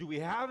do we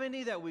have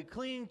any that we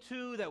cling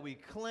to, that we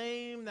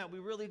claim, that we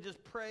really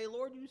just pray,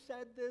 Lord, you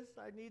said this,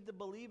 I need to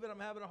believe it, I'm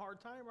having a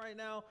hard time right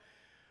now.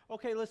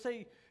 Okay, let's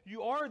say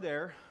you are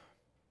there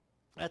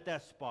at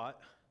that spot,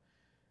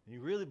 and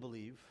you really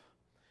believe.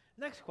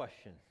 Next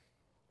question,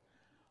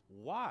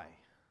 why?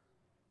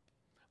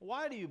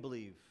 Why do you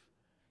believe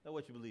that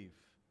what you believe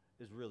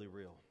is really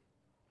real?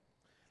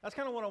 That's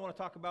kind of what I want to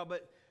talk about,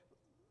 but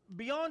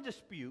beyond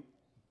dispute,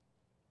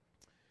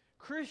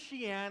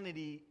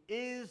 Christianity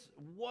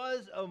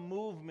was a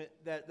movement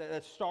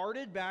that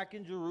started back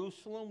in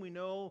Jerusalem. We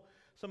know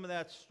some of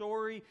that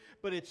story,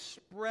 but it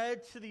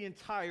spread to the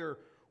entire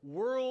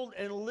world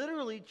and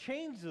literally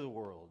changed the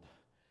world.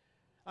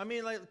 I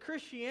mean, like,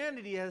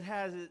 Christianity has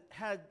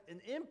had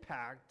an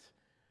impact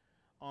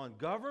on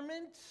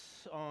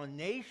governments, on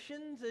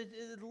nations.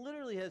 It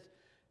literally has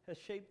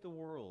shaped the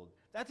world.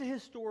 That's a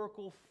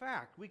historical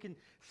fact. We can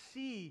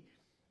see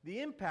the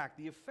impact,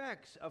 the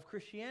effects of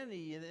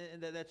Christianity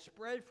and that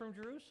spread from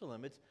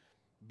Jerusalem. It's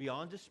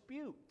beyond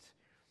dispute.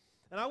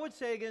 And I would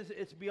say, again,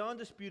 it's beyond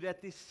dispute.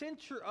 At the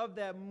center of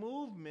that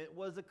movement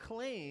was a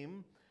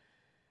claim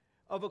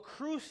of a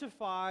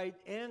crucified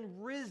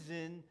and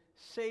risen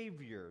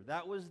Savior.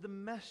 That was the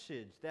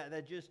message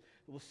that just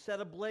was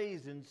set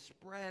ablaze and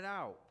spread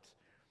out.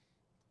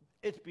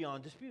 It's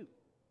beyond dispute.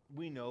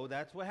 We know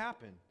that's what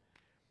happened.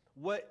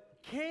 What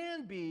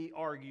can be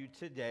argued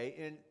today,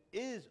 and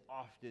is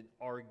often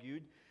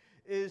argued,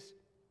 is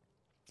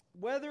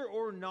whether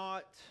or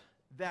not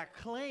that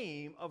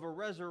claim of a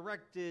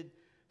resurrected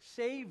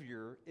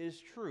Savior is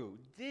true.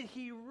 Did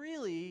he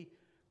really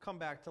come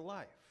back to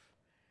life?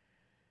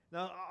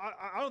 Now,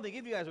 I don't think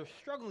any of you guys are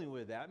struggling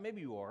with that. Maybe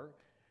you are.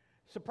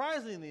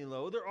 Surprisingly,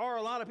 though, there are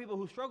a lot of people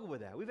who struggle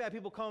with that. We've had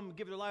people come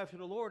give their life to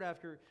the Lord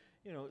after,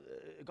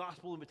 a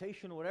gospel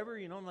invitation or whatever.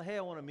 I'm like, hey,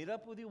 I want to meet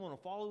up with you, I want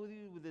to follow with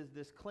you with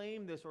this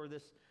claim, this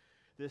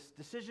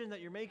decision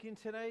that you're making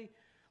today.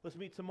 Let's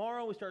meet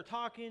tomorrow. We start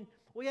talking.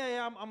 Well,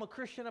 yeah, I'm a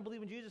Christian. I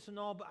believe in Jesus and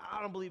all, but I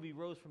don't believe he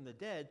rose from the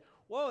dead.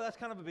 Whoa, that's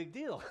kind of a big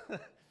deal. A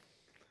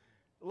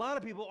lot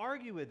of people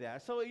argue with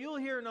that. So you'll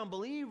hear an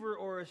unbeliever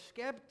or a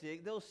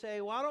skeptic. They'll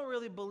say, well, I don't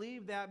really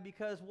believe that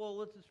because, well,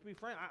 let's just be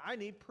frank. I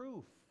need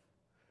proof.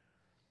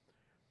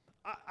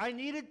 I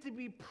need it to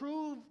be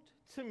proved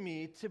to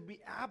me to be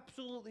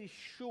absolutely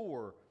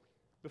sure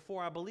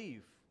before I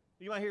believe.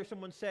 You might hear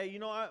someone say,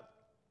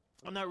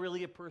 I'm not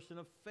really a person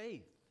of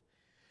faith.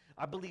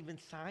 I believe in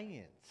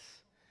science.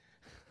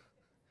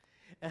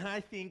 And I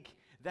think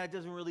that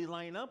doesn't really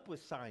line up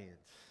with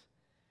science.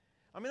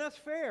 I mean, that's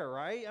fair,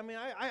 right? I mean,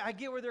 I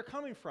get where they're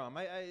coming from.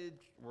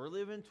 We're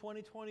living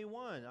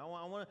 2021. I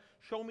want to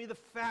show me the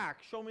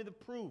facts, show me the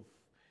proof.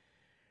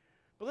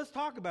 But let's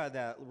talk about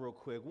that real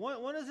quick.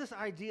 One is this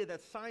idea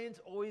that science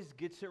always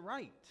gets it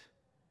right.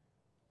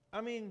 I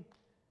mean,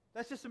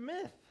 that's just a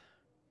myth.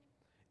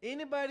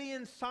 Anybody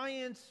in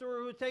science or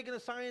who's taken a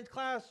science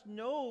class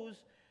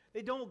knows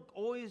they don't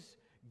always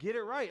get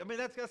it right. I mean,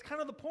 that's kind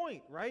of the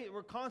point, right?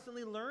 We're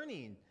constantly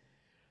learning.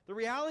 The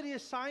reality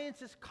is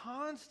science is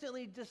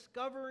constantly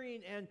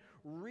discovering and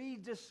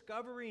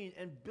rediscovering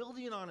and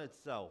building on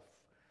itself.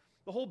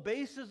 The whole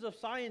basis of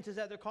science is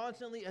that they're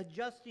constantly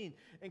adjusting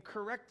and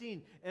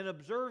correcting and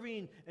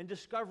observing and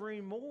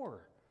discovering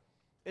more.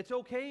 It's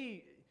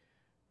okay.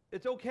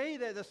 It's okay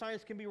that the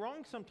science can be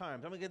wrong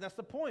sometimes. I mean, that's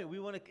the point.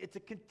 It's a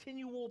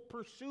continual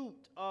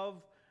pursuit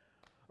of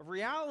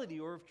reality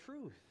or of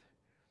truth.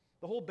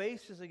 The whole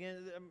basis, again,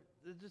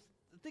 just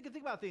think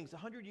about things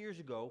 100 years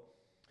ago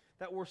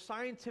that were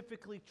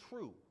scientifically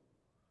true.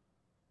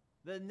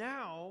 That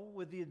now,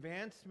 with the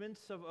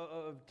advancements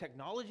of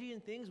technology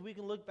and things, we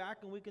can look back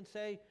and we can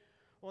say,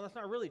 well, that's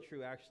not really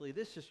true, actually.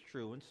 This is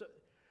true. And so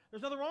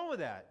there's nothing wrong with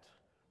that.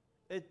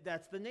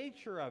 That's the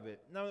nature of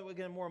it. Now that we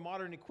get more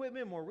modern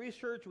equipment, more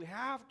research, we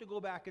have to go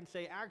back and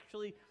say,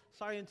 actually,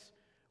 science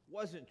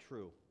wasn't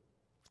true.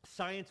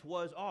 Science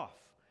was off.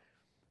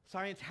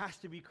 Science has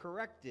to be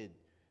corrected.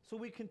 So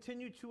we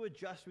continue to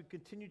adjust, we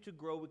continue to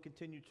grow, we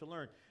continue to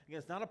learn. Again,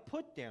 it's not a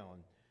put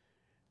down.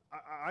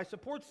 I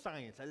support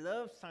science. I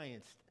love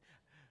science.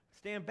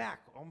 Stand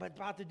back. I'm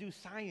about to do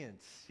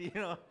science.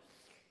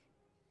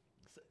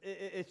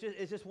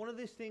 It's just one of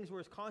these things where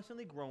it's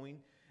constantly growing,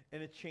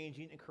 and it's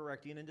changing and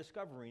correcting and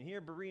discovering. Here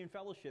at Berean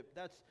Fellowship,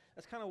 that's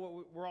kind of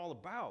what we're all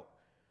about.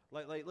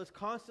 Like let's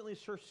constantly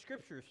search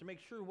scriptures to make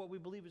sure what we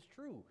believe is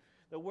true.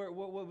 That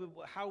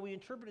how we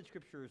interpreted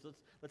scriptures,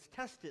 let's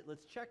test it,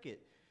 let's check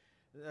it.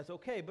 That's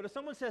okay. But if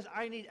someone says,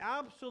 I need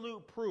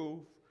absolute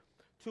proof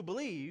to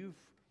believe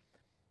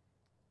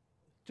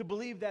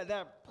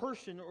that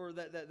person or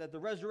that the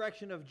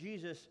resurrection of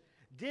Jesus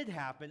did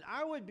happen,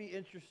 I would be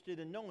interested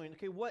in knowing,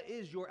 okay, what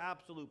is your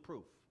absolute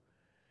proof?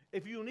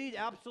 If you need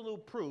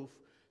absolute proof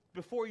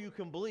before you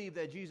can believe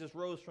that Jesus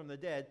rose from the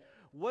dead,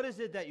 what is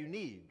it that you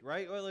need,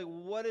 right? Or like,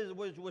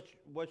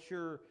 what's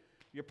your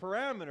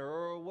parameter,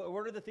 or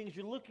what are the things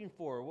you're looking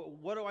for?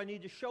 What do I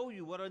need to show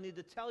you? What do I need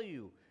to tell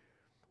you?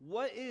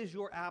 What is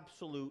your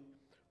absolute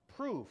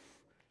proof?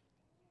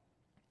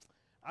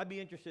 I'd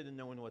be interested in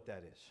knowing what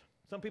that is.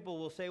 Some people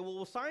will say,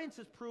 well, science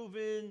has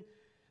proven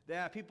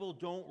that people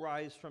don't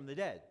rise from the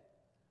dead.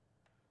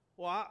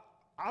 Well,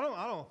 I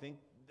don't think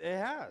it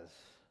has.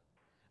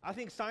 I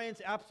think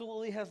science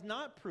absolutely has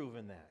not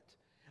proven that.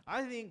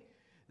 I think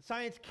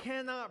science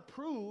cannot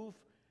prove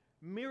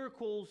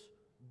miracles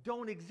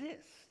don't exist.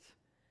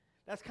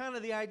 That's kind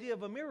of the idea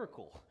of a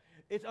miracle.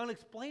 It's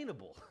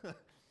unexplainable.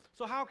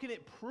 So how can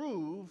it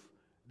prove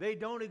they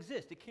don't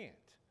exist? It can't.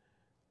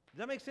 Does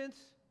that make sense?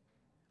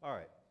 All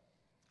right.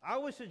 I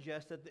would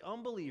suggest that the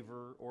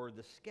unbeliever or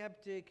the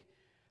skeptic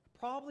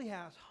probably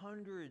has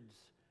hundreds,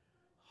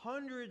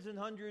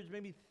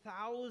 maybe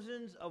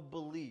thousands of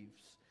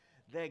beliefs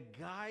that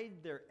guide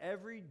their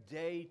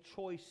everyday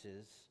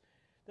choices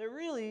that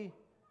really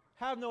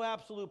have no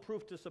absolute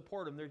proof to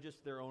support them. They're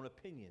just their own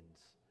opinions.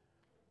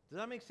 Does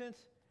that make sense?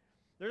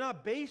 They're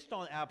not based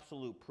on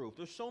absolute proof.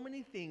 There's so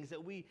many things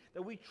that we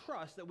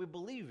trust, that we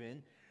believe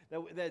in,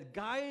 that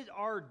guide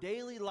our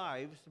daily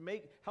lives,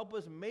 help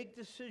us make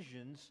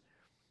decisions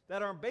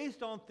that are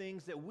based on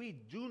things that we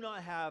do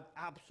not have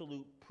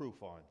absolute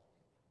proof on.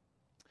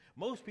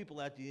 Most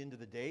people, at the end of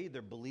the day,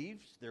 their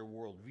beliefs, their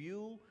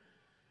worldview,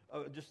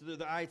 just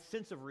their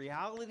sense of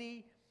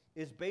reality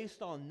is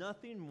based on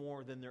nothing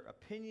more than their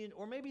opinion,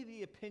 or maybe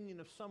the opinion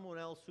of someone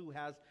else who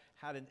has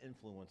had an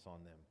influence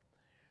on them.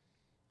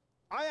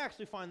 I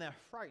actually find that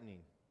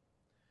frightening.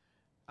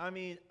 I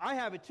mean, I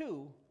have it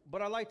too,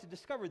 but I like to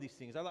discover these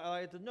things. I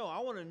like to know. I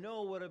want to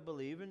know what I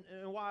believe and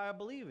why I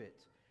believe it.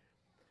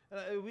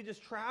 We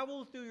just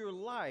travel through your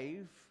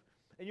life,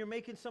 and you're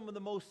making some of the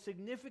most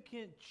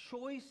significant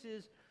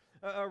choices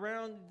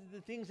around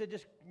the things that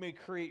just may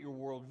create your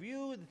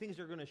worldview, the things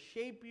that are going to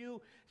shape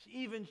you,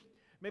 even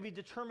maybe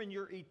determine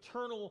your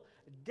eternal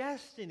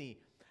destiny.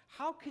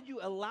 How could you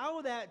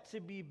allow that to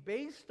be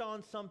based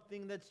on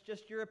something that's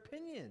just your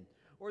opinion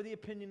or the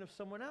opinion of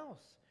someone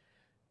else?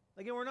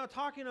 Again, we're not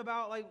talking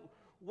about like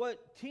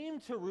what team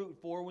to root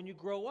for when you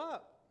grow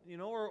up,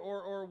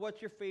 or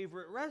what's your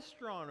favorite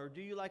restaurant, or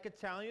do you like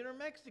Italian or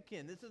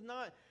Mexican? This is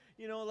not,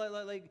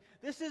 like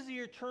this is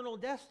your eternal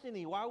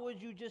destiny. Why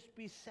would you just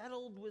be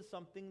settled with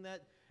something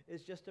that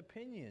is just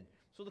opinion?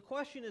 So the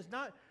question is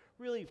not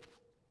really,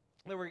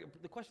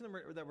 the question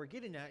that we're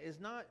getting at is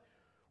not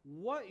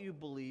what you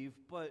believe,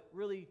 but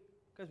really,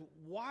 because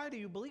why do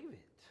you believe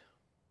it?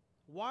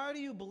 Why do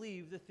you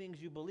believe the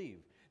things you believe?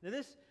 Now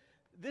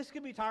this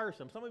can be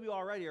tiresome. Some of you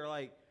already are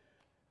like,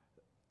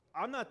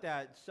 I'm not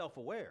that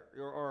self-aware,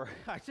 or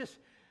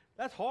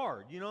that's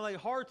hard, like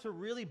hard to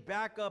really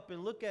back up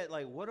and look at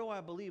like, what do I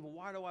believe?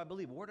 Why do I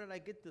believe? Where did I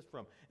get this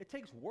from? It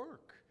takes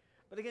work.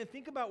 But again,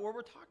 think about what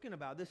we're talking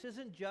about. This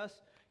isn't just,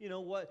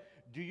 what,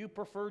 do you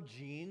prefer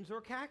jeans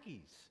or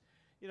khakis?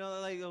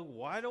 Like,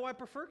 why do I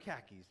prefer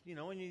khakis?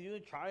 When you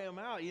try them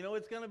out,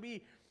 it's going to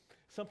be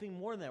something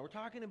more than that. We're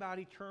talking about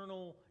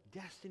eternal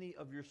destiny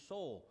of your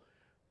soul.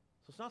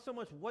 So it's not so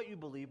much what you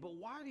believe, but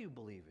why do you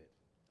believe it?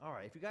 All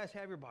right, if you guys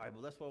have your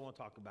Bible, that's what I want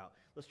to talk about.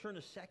 Let's turn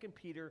to 2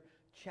 Peter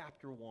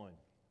chapter 1.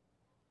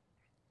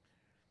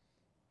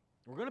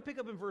 We're going to pick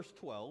up in verse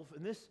 12,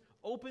 and this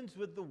opens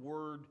with the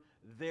word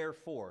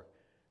therefore.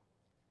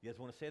 You guys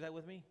want to say that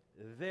with me?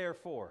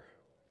 Therefore.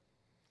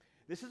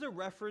 This is a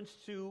reference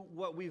to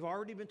what we've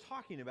already been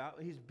talking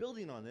about. He's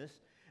building on this,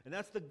 and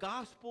that's the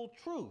gospel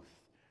truth.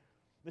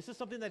 This is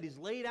something that he's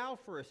laid out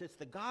for us. It's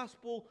the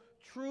gospel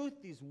truth,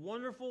 these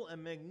wonderful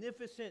and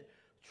magnificent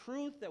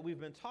truth that we've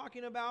been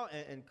talking about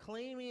and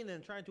claiming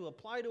and trying to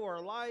apply to our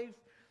life.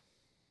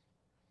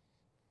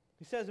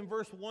 He says in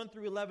verse 1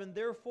 through 11,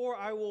 therefore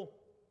I will,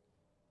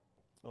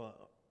 I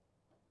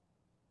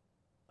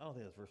don't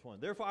think that's verse 1.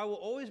 Therefore I will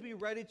always be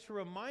ready to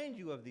remind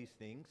you of these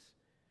things.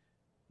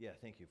 Yeah,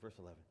 thank you. Verse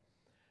 11.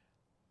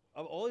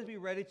 I'll always be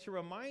ready to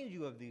remind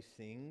you of these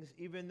things,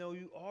 even though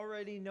you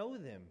already know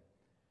them.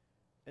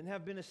 and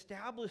have been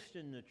established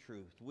in the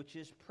truth, which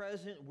is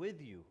present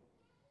with you.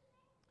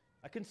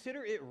 I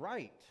consider it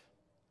right,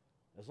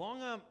 as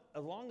long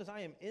as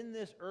I am in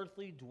this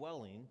earthly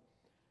dwelling,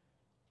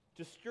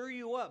 to stir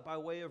you up by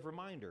way of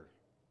reminder,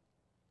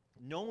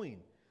 knowing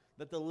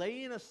that the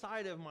laying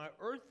aside of my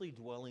earthly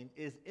dwelling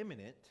is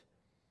imminent,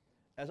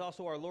 as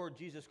also our Lord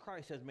Jesus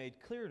Christ has made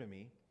clear to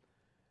me.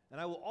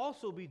 And I will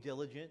also be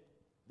diligent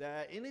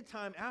that at any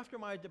time after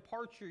my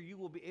departure you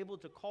will be able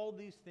to call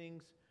these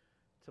things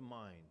to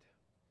mind.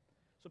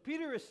 So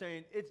Peter is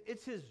saying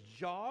it's his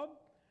job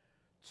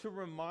to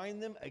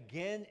remind them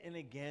again and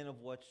again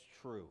of what's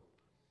true.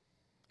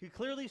 He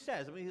clearly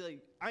says, he's like,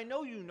 I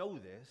know you know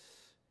this.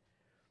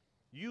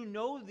 You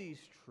know these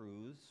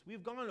truths.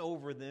 We've gone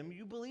over them.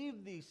 You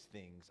believe these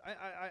things.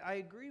 I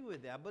agree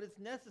with that, but it's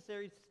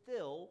necessary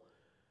still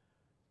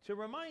to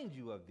remind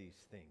you of these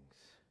things.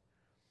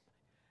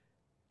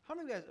 How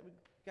many of you guys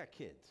got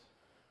kids?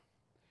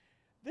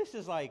 This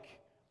is like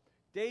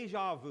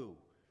deja vu.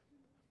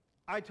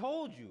 I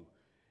told you,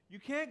 you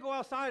can't go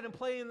outside and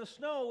play in the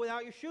snow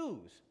without your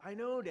shoes. I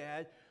know,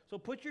 Dad. So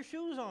put your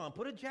shoes on.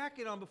 Put a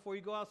jacket on before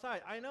you go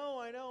outside. I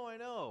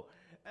know.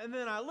 And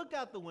then I look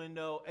out the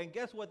window, and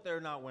guess what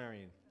they're not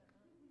wearing?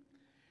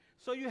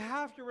 So you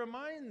have to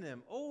remind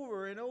them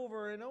over and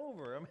over and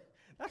over.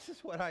 That's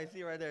just what I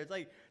see right there. It's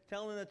like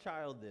telling a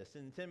child this,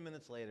 and 10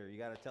 minutes later, you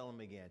got to tell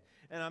them again.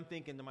 And I'm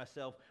thinking to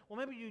myself, well,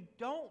 maybe you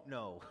don't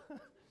know.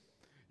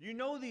 You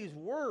know these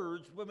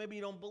words, but maybe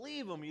you don't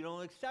believe them. You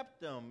don't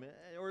accept them.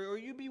 Or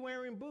you be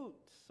wearing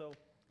boots. So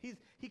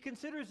he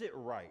considers it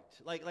right.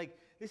 Like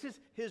this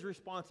is his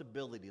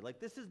responsibility. Like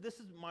this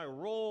is my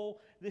role.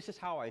 This is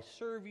how I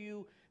serve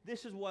you.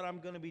 This is what I'm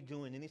going to be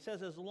doing. And he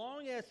says, as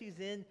long as he's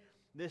in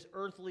this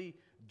earthly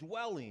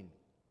dwelling.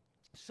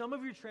 Some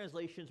of your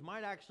translations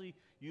might actually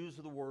use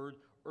the word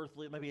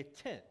earthly, maybe a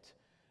tent.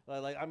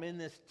 Like I'm in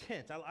this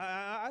tent.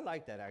 I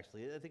like that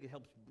actually. I think it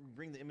helps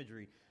bring the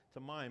imagery to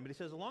mind. But he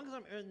says, as long as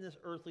I'm in this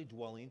earthly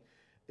dwelling,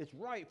 it's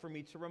right for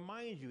me to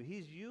remind you.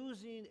 He's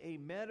using a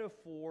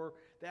metaphor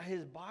that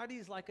his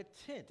body's like a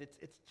tent. It's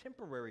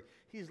temporary.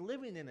 He's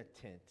living in a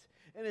tent.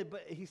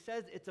 But he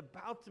says it's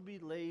about to be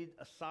laid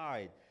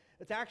aside.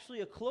 It's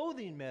actually a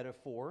clothing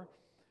metaphor.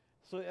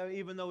 So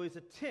even though it's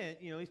a tent,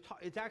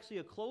 it's actually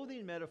a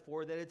clothing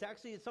metaphor that it's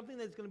something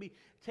that's going to be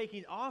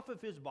taken off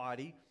of his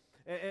body.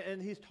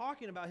 And he's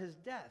talking about his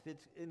death.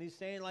 And he's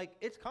saying, like,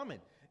 it's coming.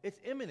 It's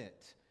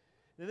imminent.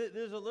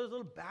 There's a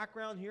little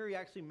background here. He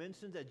actually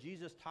mentions that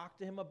Jesus talked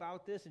to him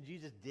about this, and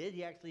Jesus did.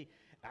 He actually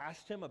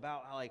asked him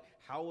about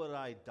how would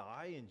I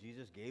die, and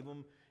Jesus gave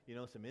him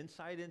some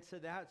insight into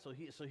that. So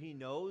he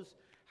knows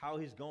how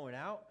he's going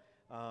out.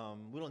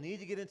 We don't need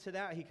to get into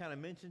that. He kind of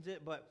mentions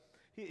it, but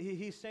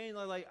he's saying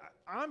like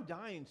I'm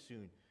dying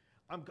soon.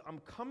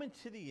 I'm coming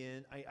to the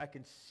end. I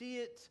can see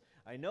it.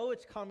 I know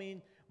it's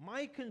coming.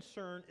 My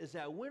concern is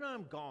that when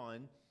I'm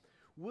gone,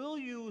 will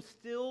you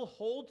still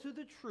hold to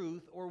the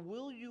truth, or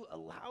will you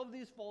allow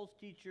these false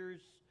teachers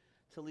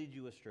to lead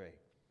you astray?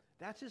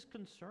 That's his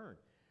concern.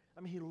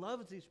 He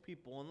loves these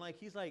people, and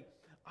he's like,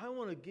 I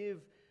want to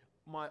give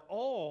my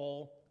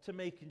all to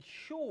making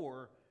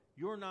sure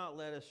you're not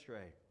led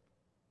astray.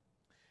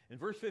 In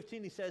verse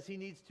 15, he says he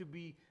needs to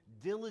be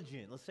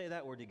diligent. Let's say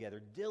that word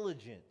together,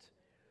 diligent.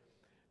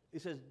 He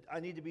says, I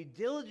need to be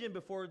diligent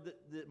before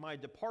my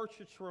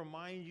departure to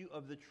remind you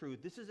of the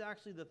truth. This is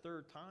actually the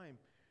third time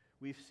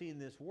we've seen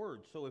this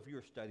word. So if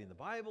you're studying the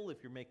Bible,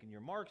 if you're making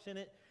your marks in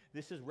it,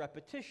 this is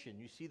repetition.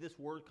 You see this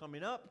word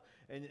coming up,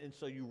 and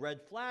so you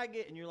red flag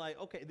it, and you're like,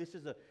 okay, this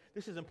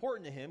is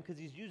important to him because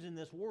he's using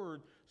this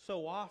word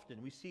so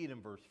often. We see it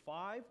in verse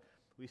 5.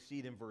 We see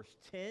it in verse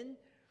 10.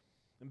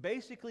 And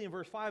basically in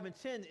verse 5 and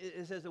 10,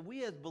 it says that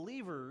we as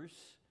believers,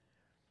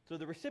 so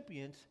the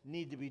recipients,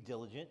 need to be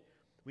diligent.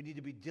 We need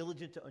to be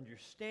diligent to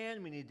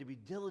understand. We need to be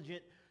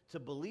diligent to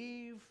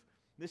believe.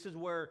 This is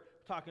where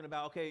we're talking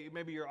about, okay,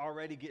 maybe you're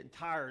already getting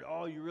tired.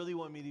 Oh, you really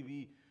want me to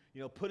be,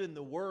 put in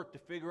the work to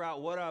figure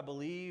out what I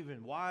believe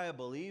and why I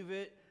believe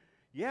it?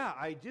 Yeah,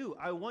 I do.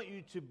 I want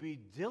you to be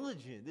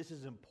diligent. This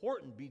is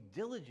important. Be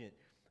diligent.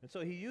 And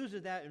so he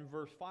uses that in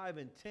verse 5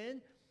 and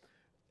 10.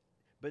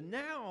 But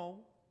now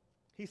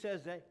he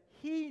says that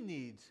he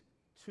needs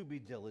to be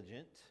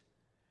diligent.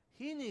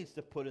 He needs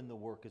to put in the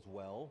work as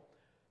well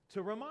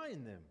to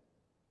remind them.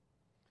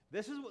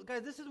 This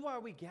is why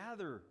we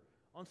gather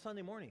on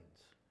Sunday mornings.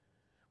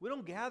 We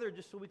don't gather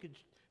just so we could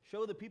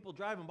show the people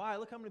driving by,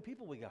 look how many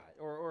people we got,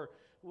 or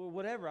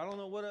whatever. I don't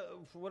know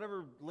for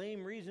whatever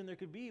lame reason there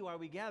could be why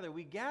we gather.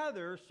 We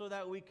gather so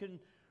that we can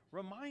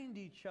remind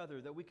each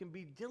other, that we can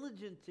be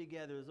diligent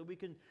together, that we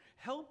can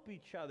help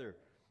each other.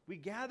 We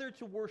gather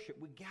to worship.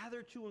 We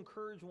gather to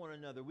encourage one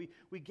another.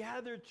 We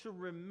gather to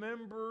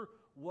remember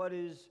what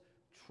is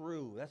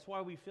true. That's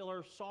why we fill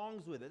our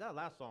songs with it. That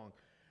last song,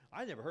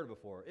 I never heard it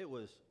before. It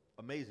was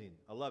amazing.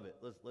 I love it.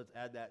 Let's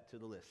add that to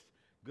the list.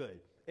 Good.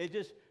 It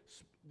just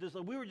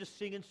we were just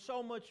singing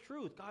so much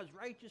truth. God's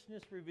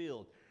righteousness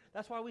revealed.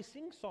 That's why we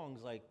sing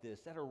songs like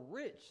this that are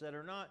rich, that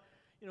are not,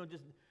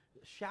 just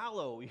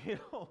shallow,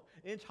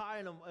 inch high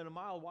and a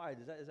mile wide.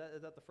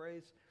 Is that the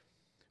phrase?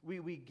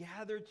 We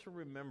gather to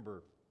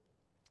remember.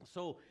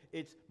 So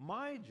it's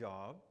my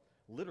job,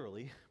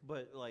 literally,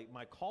 but like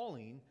my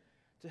calling,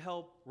 to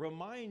help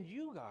remind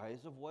you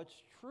guys of what's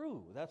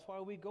true. That's why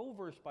we go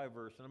verse by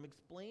verse, and I'm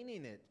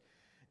explaining it.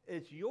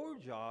 It's your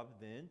job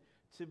then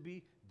to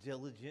be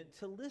diligent,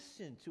 to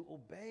listen, to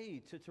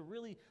obey, to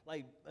really,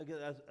 like, again,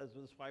 as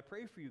why I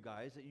pray for you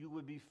guys, that you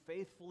would be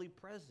faithfully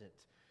present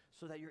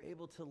so that you're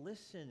able to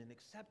listen and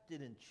accept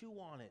it and chew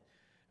on it,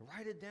 and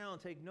write it down,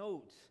 take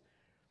notes.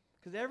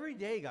 Because every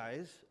day,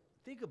 guys,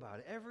 think about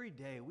it, every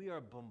day we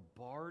are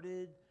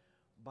bombarded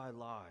by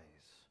lies.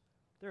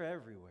 They're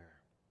everywhere.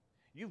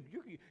 You're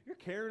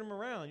carrying them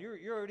around.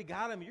 You already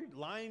got them. You're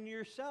lying to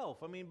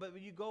yourself. I mean,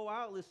 but you go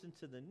out, listen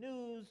to the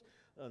news,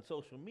 on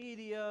social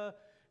media,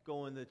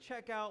 go in the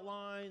checkout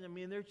line. I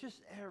mean, they're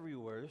just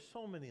everywhere. There's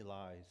so many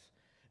lies.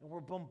 And we're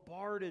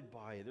bombarded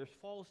by it. There's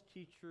false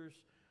teachers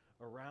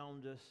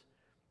around us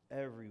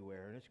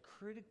everywhere. And it's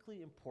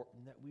critically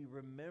important that we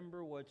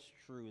remember what's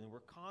true. And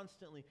we're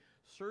constantly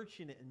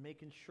searching it and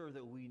making sure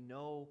that we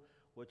know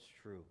what's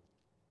true.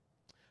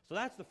 So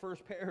that's the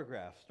first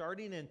paragraph.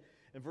 Starting in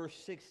verse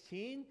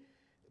 16,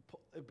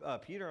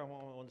 Peter, I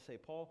want to say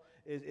Paul,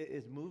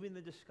 is moving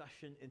the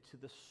discussion into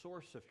the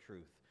source of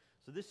truth.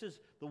 So this is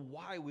the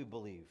why we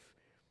believe.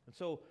 And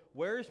so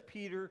where is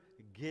Peter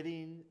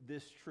getting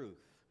this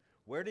truth?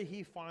 Where did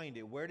he find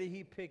it? Where did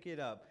he pick it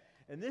up?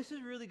 And this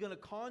is really going to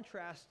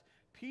contrast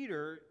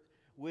Peter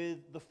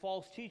with the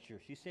false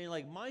teachers. He's saying,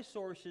 like, my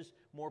source is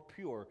more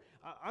pure.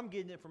 I'm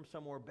getting it from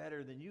somewhere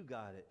better than you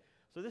got it.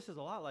 So this is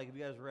a lot like, if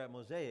you guys were at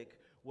Mosaic,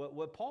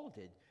 what Paul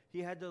did. He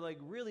had to, like,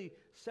 really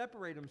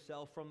separate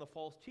himself from the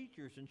false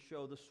teachers and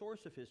show the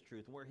source of his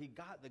truth, where he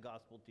got the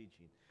gospel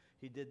teaching.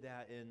 He did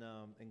that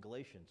in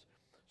Galatians.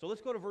 So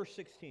let's go to verse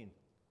 16.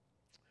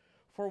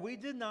 For we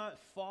did not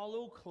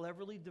follow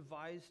cleverly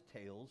devised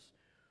tales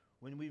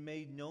when we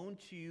made known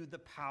to you the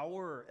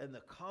power and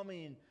the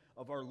coming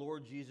of our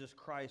Lord Jesus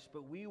Christ,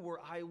 but we were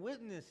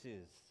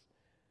eyewitnesses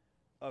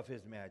of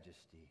his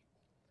majesty.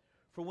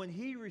 For when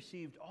he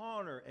received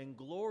honor and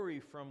glory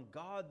from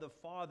God the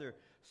Father,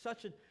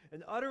 such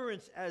an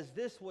utterance as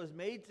this was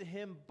made to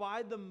him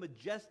by the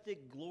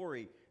majestic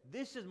glory.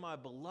 This is my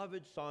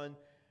beloved Son,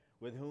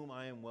 with whom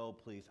I am well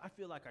pleased. I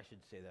feel like I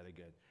should say that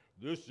again.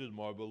 This is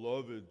my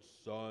beloved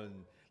Son.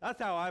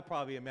 That's how I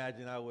probably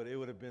imagine it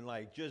would have been,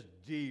 like, just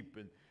deep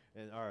and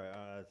all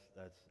right,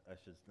 I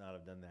should not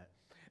have done that.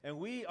 And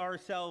we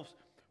ourselves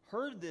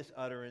heard this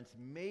utterance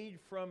made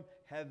from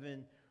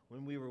heaven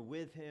when we were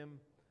with him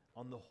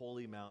on the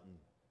holy mountain.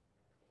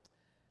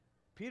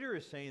 Peter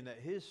is saying that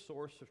his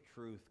source of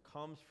truth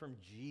comes from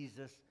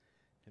Jesus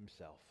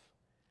himself.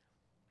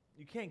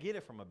 You can't get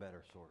it from a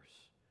better source.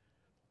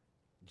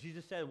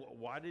 Jesus said,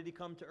 why did he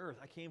come to earth?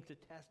 I came to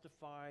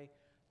testify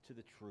to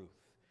the truth.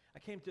 I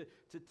came to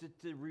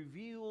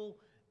reveal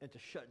and to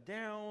shut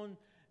down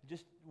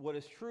just what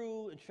is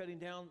true and shutting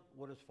down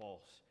what is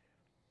false.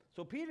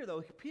 So Peter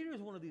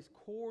is one of these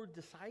core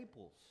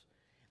disciples.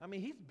 I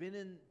mean, he's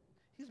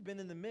been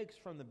in the mix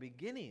from the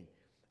beginning,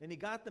 and he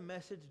got the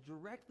message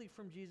directly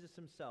from Jesus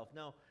himself.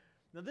 Now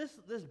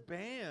this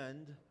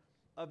band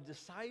of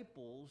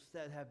disciples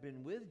that have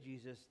been with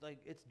Jesus, like,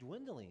 it's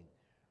dwindling.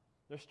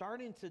 They're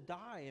starting to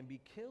die and be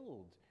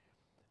killed.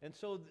 And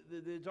so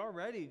it's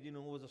already, it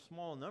was a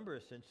small number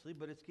essentially,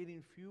 but it's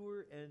getting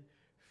fewer and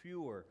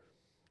fewer.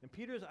 And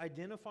Peter's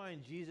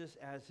identifying Jesus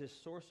as his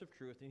source of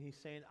truth, and he's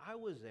saying, I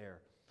was there.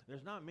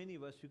 There's not many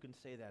of us who can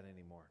say that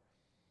anymore.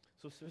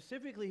 So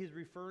specifically, he's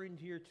referring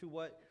here to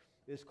what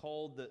is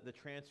called the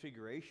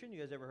Transfiguration. You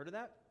guys ever heard of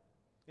that?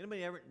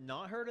 Anybody ever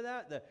not heard of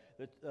that?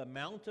 The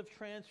Mount of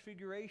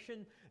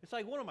Transfiguration. It's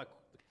like one of my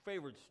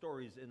favorite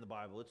stories in the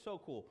Bible. It's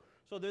so cool.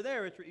 So they're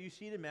there. You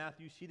see it in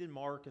Matthew, you see it in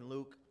Mark and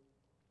Luke.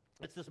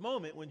 It's this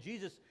moment when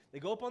they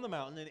go up on the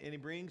mountain, and he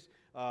brings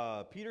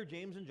Peter,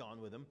 James, and John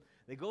with him.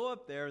 They go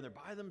up there, and they're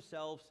by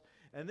themselves.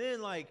 And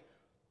then, like,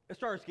 it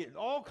starts getting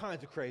all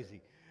kinds of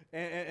crazy.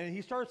 And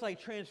he starts,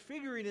 like,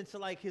 transfiguring into,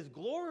 like, his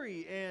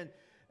glory. And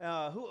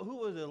who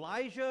was it?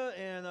 Elijah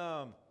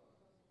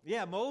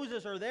and,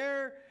 Moses are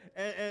there.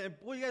 And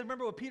well, you guys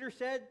remember what Peter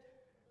said?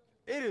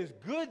 It is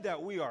good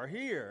that we are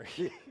here.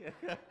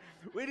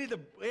 We need to,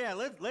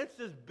 let's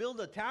just build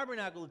a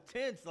tabernacle of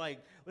tents.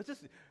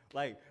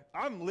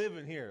 I'm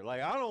living here.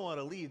 Like, I don't want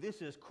to leave.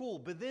 This is cool.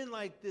 But then,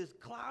 like, this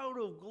cloud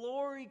of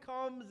glory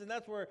comes, and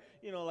that's where,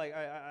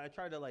 I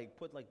try to, like,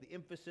 put, like, the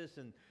emphasis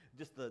and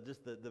just the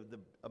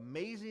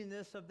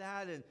amazingness of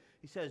that. And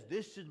he says,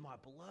 this is my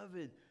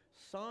beloved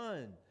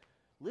Son.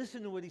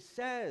 Listen to what he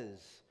says.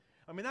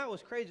 I mean, that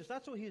was crazy. So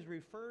that's what he's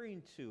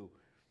referring to.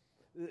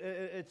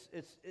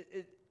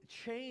 It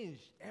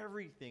changed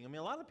everything. I mean,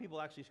 a lot of people,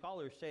 actually,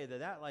 scholars say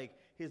that like,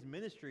 his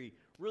ministry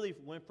really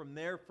went from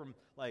there from,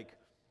 like,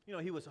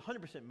 he was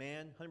 100%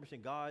 man,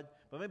 100% God,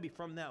 but maybe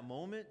from that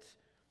moment,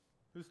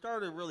 he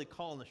started really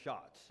calling the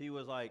shots. He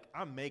was like,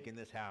 I'm making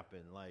this happen.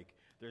 Like,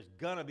 there's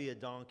going to be a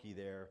donkey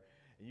there,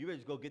 and you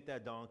guys go get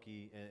that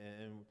donkey,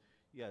 and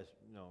you guys,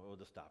 it'll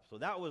just stop. So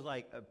that was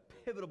like a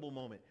pivotal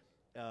moment,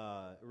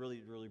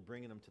 really, really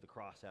bringing him to the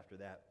cross after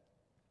that.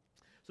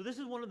 So this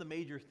is one of the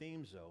major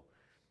themes, though,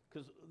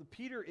 because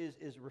Peter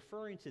is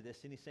referring to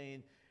this, and he's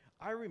saying,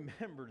 I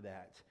remember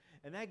that,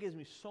 and that gives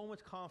me so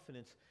much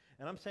confidence,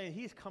 and I'm saying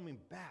he's coming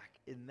back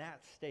in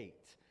that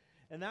state.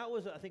 And that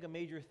was, I think, a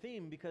major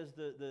theme, because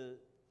the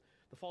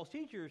false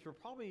teachers were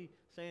probably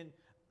saying,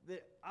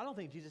 that I don't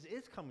think Jesus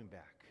is coming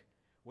back.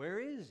 Where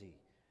is he?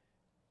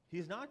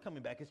 He's not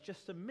coming back. It's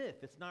just a myth.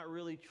 It's not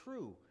really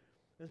true.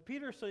 And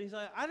Peter, so he's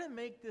like, I didn't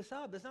make this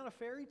up. It's not a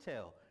fairy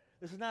tale.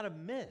 This is not a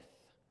myth.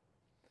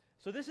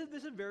 So this is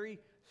very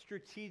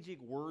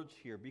strategic words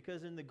here,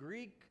 because in the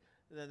Greek,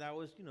 that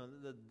was,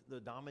 the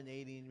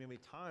dominating maybe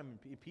time,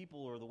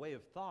 people, or the way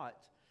of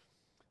thought.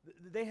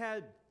 They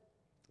had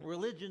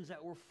religions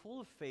that were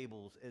full of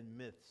fables and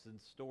myths and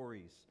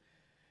stories.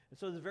 And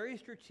so it's a very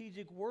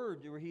strategic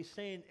word where he's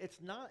saying it's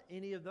not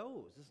any of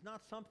those. It's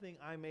not something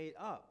I made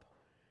up.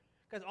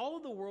 Guys, all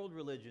of the world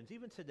religions,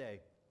 even today,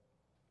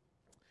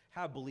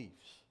 have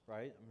beliefs,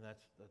 right? I mean,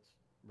 that's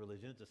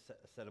religion. It's a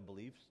set of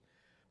beliefs.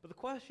 But the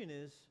question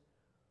is,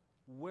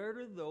 where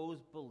do those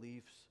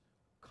beliefs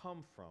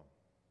come from?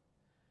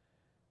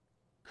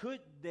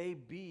 Could they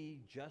be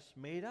just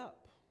made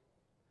up?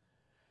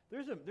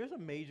 There's a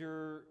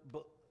major, I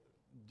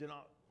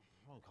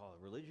won't call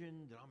it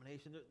religion,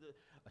 denomination,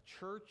 a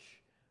church,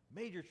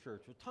 major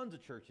church with tons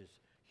of churches,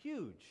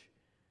 huge,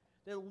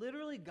 that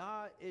literally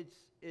got its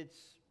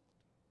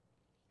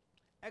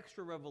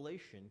extra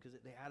revelation, because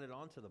they added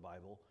on to the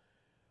Bible,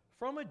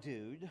 from a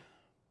dude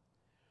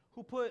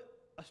who put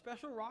a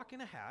special rock in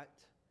a hat,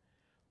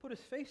 put his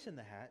face in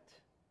the hat,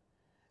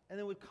 and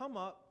then would come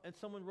up and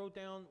someone wrote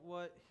down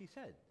what he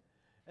said.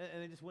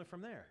 And it just went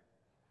from there.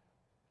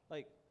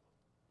 Like,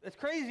 it's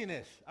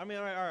craziness. I mean,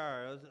 all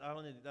right.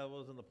 That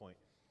wasn't the point.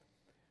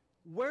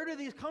 Where do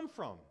these come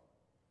from?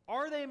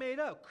 Are they made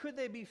up? Could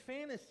they be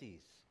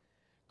fantasies?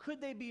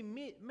 Could they be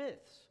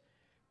myths?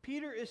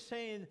 Peter is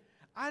saying,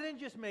 I didn't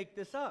just make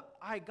this up.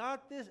 I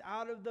got this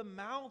out of the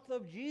mouth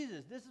of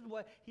Jesus. This is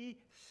what he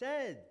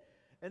said.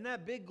 And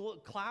that big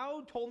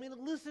cloud told me to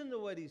listen to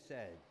what he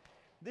said.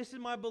 This is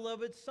my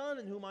beloved Son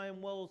in whom I am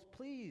well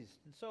pleased.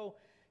 And so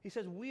he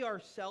says, we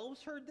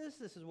ourselves heard this.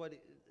 This is what,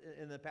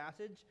 in the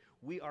passage,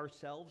 we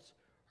ourselves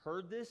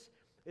heard this.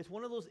 It's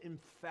one of those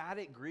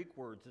emphatic Greek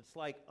words. It's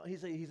like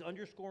he's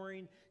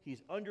underscoring,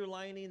 he's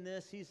underlining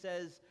this. He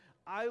says,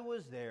 I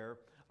was there.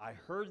 I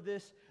heard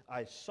this.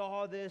 I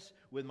saw this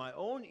with my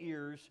own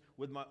ears,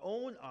 with my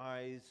own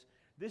eyes.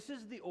 This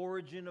is the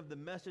origin of the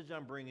message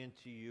I'm bringing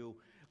to you.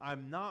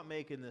 I'm not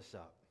making this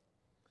up.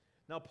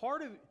 Now,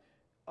 part of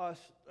us,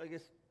 I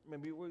guess,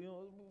 maybe we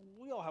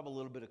all have a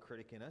little bit of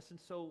critic in us, and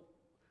so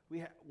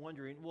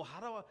wondering, well,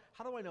 how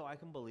do I know I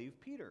can believe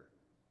Peter?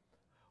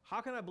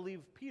 How can I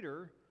believe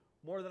Peter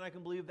more than I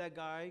can believe that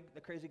guy,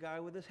 the crazy guy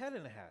with his head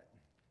in a hat?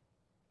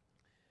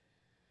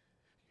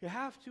 You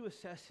have to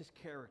assess his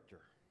character.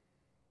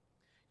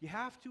 You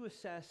have to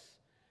assess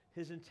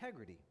his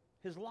integrity,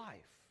 his life.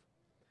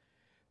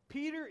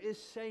 Peter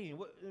is saying,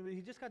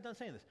 he just got done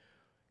saying this.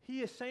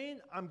 He is saying,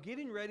 I'm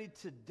getting ready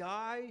to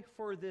die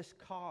for this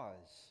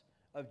cause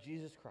of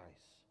Jesus Christ.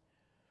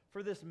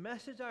 For this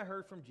message I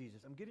heard from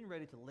Jesus, I'm getting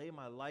ready to lay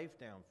my life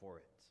down for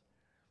it.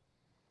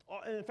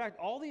 And in fact,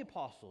 all the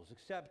apostles,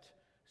 except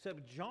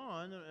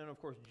John and of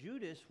course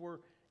Judas, were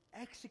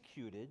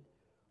executed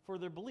for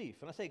their belief.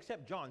 And I say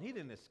except John, he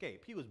didn't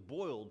escape. He was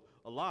boiled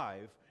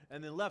alive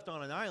and then left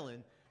on an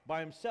island by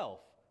himself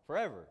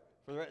forever,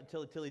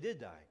 until he did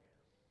die.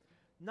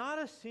 Not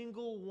a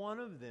single one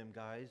of them,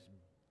 guys,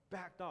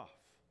 backed off.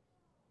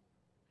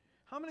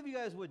 How many of you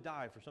guys would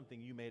die for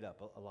something you made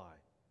up, a lie?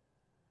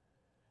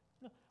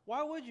 No.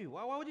 Why would you?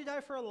 Why would you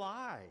die for a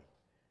lie?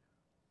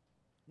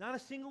 Not a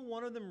single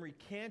one of them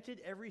recanted.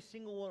 Every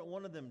single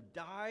one of them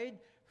died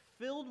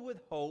filled with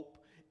hope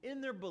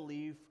in their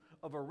belief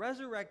of a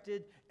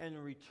resurrected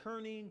and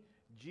returning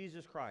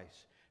Jesus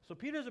Christ. So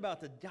Peter's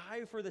about to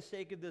die for the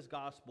sake of this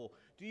gospel.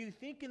 Do you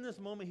think in this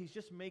moment he's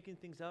just making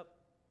things up?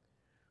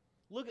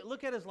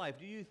 Look at his life.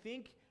 Do you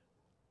think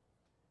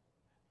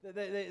that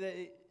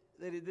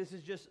this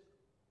is just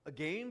a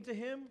game to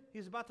him?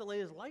 He's about to lay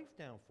his life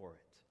down for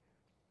it.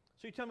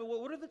 So you tell me,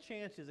 what are the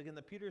chances, again,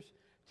 that Peter's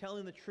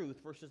telling the truth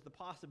versus the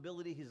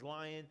possibility he's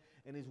lying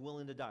and he's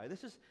willing to die?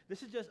 This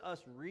is just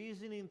us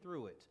reasoning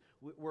through it.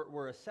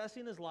 We're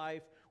assessing his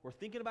life. We're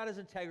thinking about his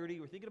integrity.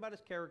 We're thinking about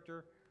his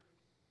character.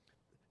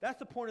 That's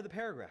the point of the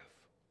paragraph.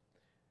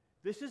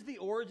 This is the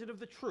origin of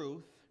the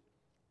truth,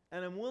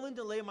 and I'm willing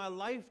to lay my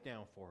life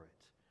down for it.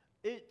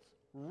 It's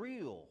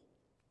real.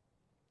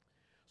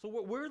 So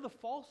where are the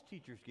false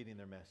teachers getting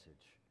their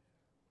message?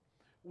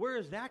 Where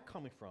is that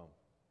coming from?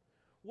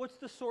 What's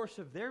the source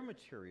of their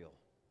material?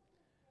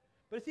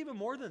 But it's even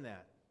more than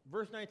that.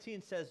 Verse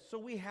 19 says, so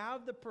we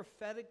have the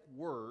prophetic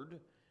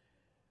word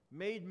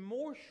made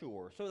more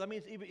sure. So that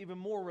means even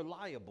more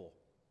reliable.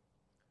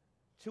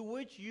 To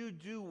which you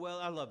do well.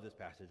 I love this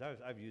passage.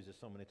 I've used it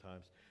so many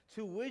times.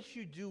 To which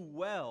you do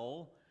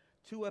well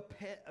to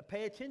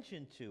pay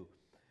attention to,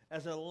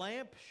 as a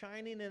lamp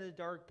shining in a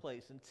dark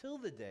place until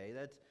the day,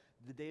 that's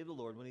the day of the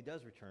Lord when he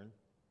does return,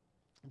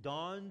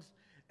 dawns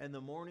and the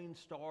morning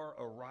star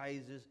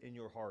arises in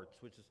your hearts,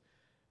 which is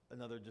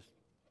another just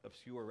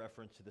obscure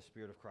reference to the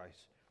Spirit of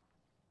Christ.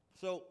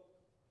 So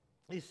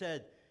he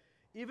said,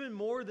 even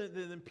more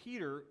than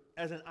Peter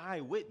as an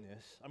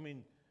eyewitness, I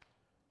mean,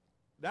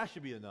 that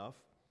should be enough.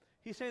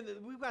 He's saying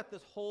that we've got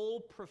this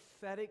whole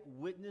prophetic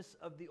witness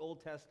of the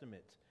Old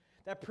Testament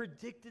that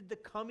predicted the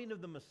coming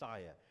of the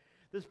Messiah.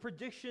 This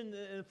prediction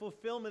and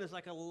fulfillment is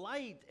like a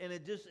light, and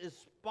it just is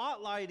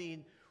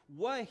spotlighting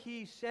what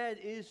he said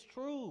is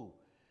true.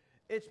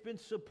 It's been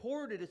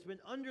supported. It's been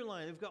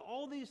underlined. We've got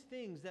all these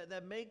things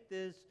that make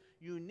this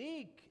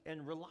unique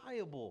and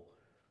reliable.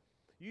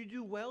 You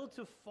do well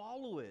to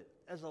follow it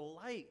as a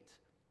light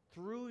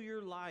through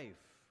your life,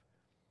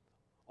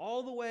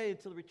 all the way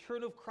until the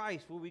return of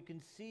Christ, where we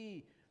can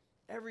see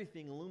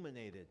everything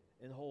illuminated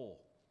and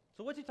whole.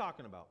 So what's he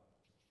talking about?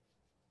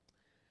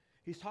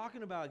 He's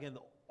talking about, again,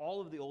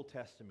 all of the Old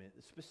Testament,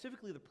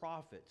 specifically the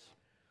prophets.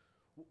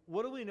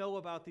 What do we know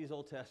about these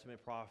Old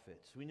Testament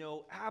prophets? We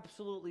know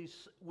absolutely,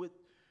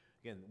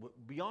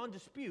 beyond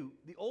dispute,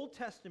 the Old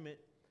Testament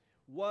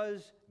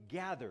was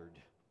gathered.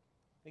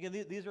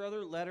 Again, these are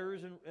other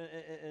letters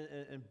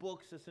and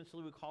books,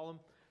 essentially we call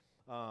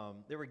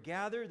them. They were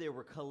gathered, they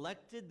were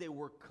collected, they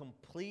were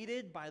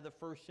completed by the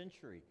first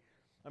century.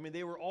 I mean,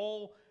 they were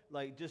all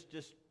like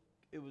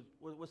it was,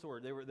 what's the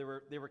word?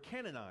 They were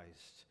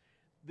canonized.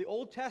 The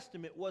Old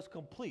Testament was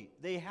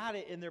complete. They had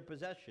it in their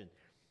possession.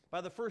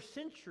 By the first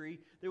century,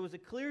 there was a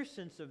clear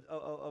sense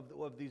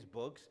of these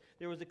books.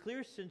 There was a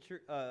clear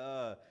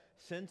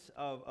sense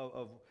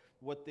of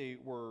what they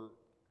were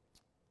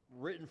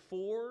written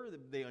for.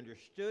 They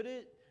understood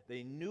it.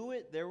 They knew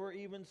it. There were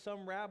even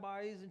some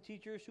rabbis and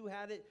teachers who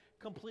had it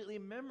completely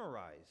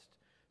memorized.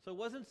 So it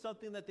wasn't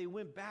something that they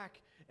went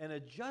back and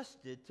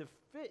adjusted to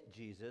fit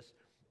Jesus.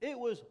 It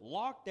was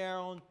locked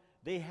down.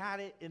 They had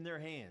it in their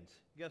hands.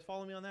 You guys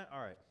follow me on that? All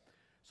right.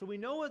 So we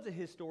know as a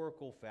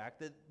historical fact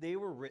that they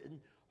were written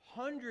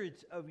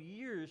hundreds of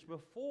years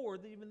before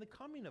even the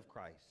coming of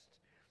Christ.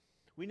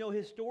 We know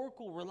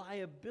historical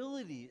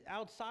reliability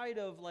outside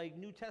of like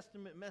New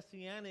Testament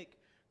Messianic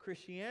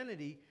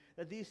Christianity,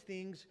 that these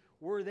things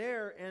were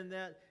there and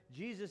that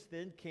Jesus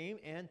then came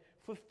and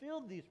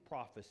fulfilled these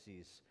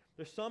prophecies.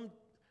 There's some,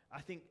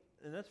 I think,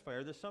 and that's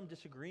fair, there's some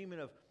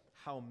disagreement of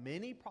how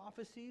many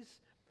prophecies.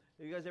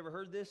 Have you guys ever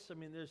heard this? I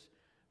mean, there's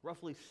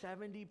roughly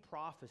 70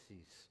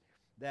 prophecies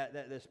that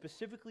are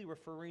specifically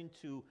referring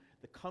to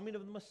the coming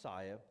of the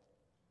Messiah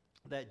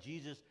that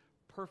Jesus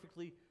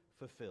perfectly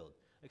fulfilled.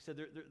 Like I said,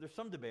 there's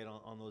some debate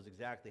on those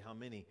exactly how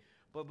many,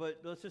 but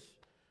let's just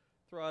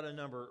throw out a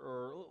number.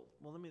 Or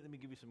well, let me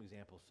give you some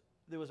examples.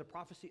 There was a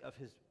prophecy of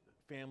his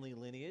family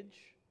lineage.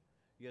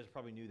 You guys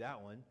probably knew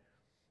that one.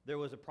 There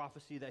was a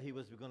prophecy that he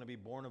was going to be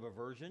born of a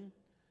virgin.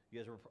 You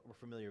guys were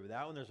familiar with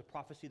that one. There's a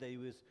prophecy that he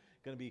was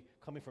going to be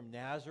coming from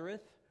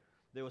Nazareth.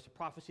 There was a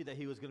prophecy that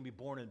he was going to be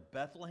born in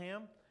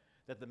Bethlehem,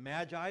 that the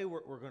Magi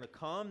were going to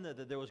come,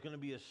 that there was going to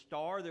be a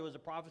star. There was a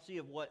prophecy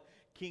of what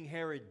King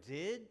Herod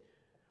did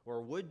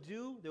or would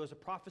do. There was a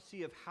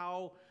prophecy of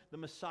how the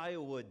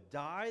Messiah would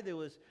die. There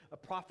was a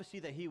prophecy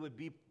that he would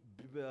be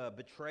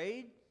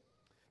betrayed.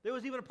 There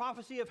was even a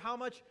prophecy of how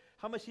much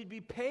he'd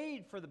be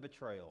paid for the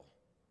betrayal,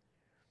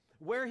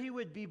 where he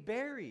would be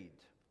buried.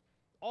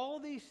 All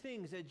these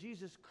things that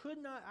Jesus could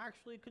not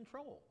actually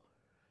control.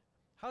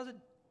 How's it?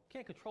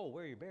 Can't control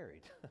where you're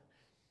buried.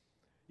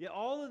 Yet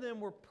all of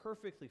them were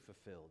perfectly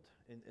fulfilled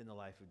in the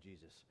life of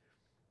Jesus.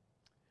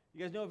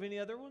 You guys know of any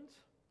other ones?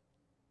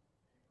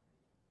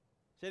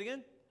 Say it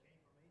again?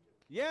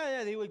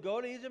 Yeah, he would go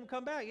to Egypt and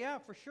come back. Yeah,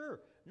 for sure.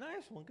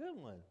 Nice one, good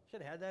one.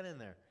 Should have had that in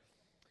there.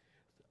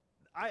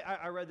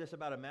 I read this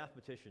about a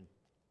mathematician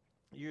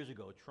years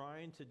ago,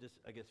 trying to just,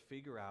 I guess,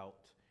 figure out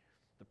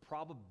the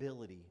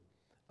probability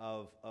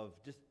of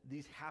just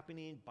these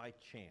happening by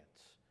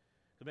chance.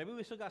 So maybe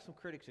we still got some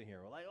critics in here.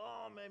 We're like,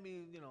 oh,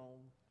 maybe,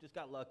 just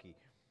got lucky.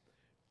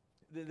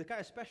 The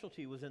guy's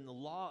specialty was in the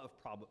law of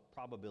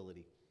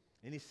probability.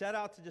 And he set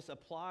out to just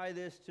apply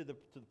this to the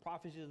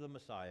prophecies of the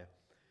Messiah.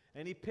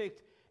 And he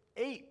picked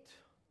 8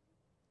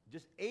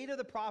 of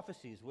the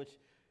prophecies, which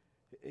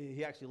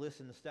he actually lists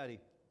in the study.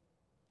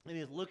 And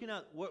he's looking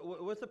at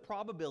what's the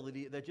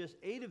probability that just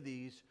 8 of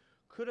these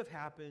could have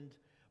happened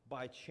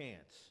by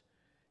chance.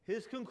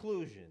 His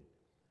conclusion,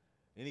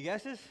 any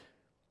guesses?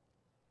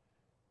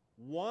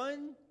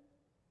 1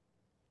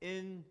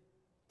 in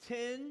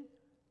 10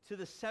 to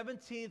the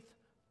 17th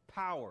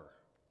power.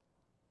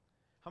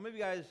 How many of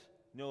you guys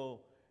know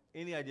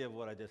any idea of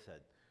what I just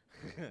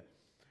said?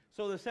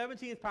 So the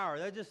 17th power,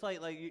 that's just like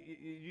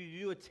you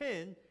do a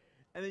 10,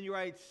 and then you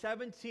write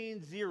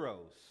 17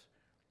 zeros.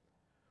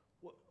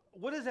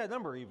 What is that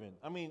number even?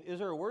 I mean, is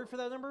there a word for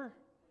that number?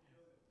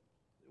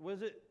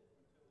 Was it?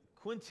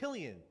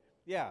 Quintillion.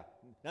 Yeah.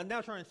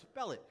 Now trying to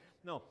spell it.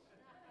 No.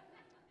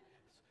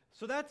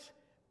 So that's,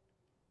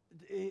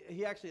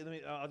 he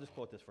actually, I'll just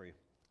quote this for you.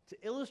 To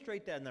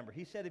illustrate that number,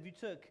 he said if you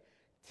took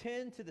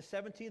 10 to the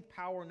 17th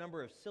power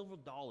number of silver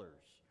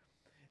dollars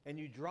and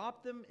you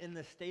dropped them in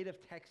the state of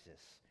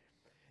Texas,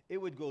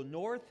 it would go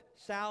north,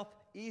 south,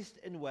 east,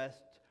 and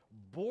west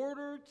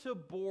border to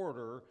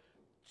border,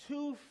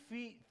 2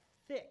 feet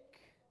thick.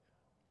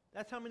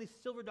 That's how many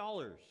silver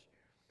dollars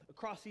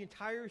across the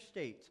entire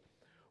state.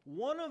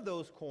 One of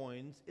those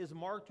coins is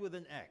marked with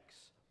an X.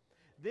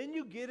 Then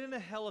you get in a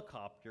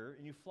helicopter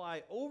and you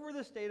fly over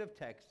the state of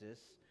Texas,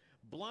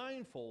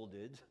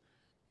 blindfolded.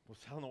 Well,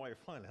 I don't know why you're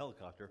flying a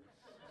helicopter.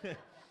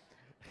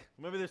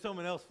 Maybe there's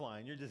someone else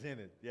flying. You're just in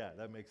it. Yeah,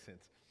 that makes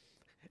sense.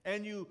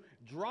 And you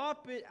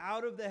drop it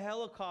out of the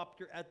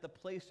helicopter at the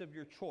place of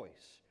your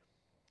choice.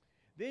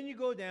 Then you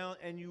go down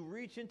and you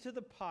reach into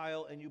the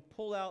pile and you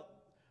pull out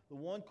the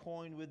one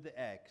coin with the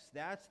X.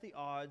 That's the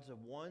odds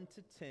of 1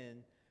 to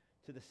 10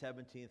 to the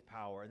 17th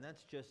power. And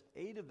that's just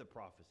 8 of the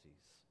prophecies.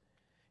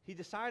 He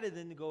decided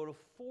then to go to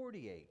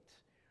 48.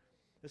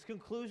 This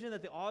conclusion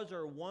that the odds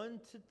are 1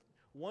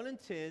 in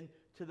 10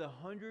 to the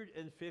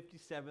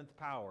 157th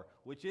power,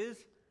 which is,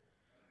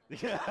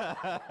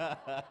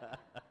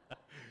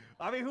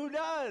 I mean, who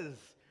does?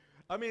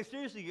 I mean,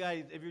 seriously,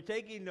 guys, if you're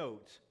taking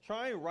notes,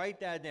 try and write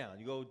that down.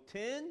 You go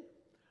 10,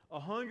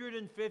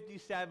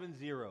 157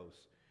 zeros.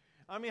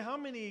 I mean, how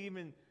many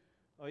even,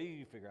 oh, you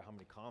can figure out how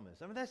many commas.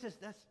 I mean, that's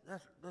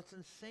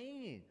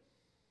insane.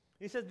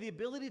 He says the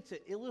ability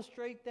to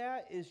illustrate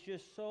that is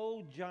just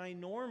so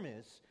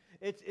ginormous.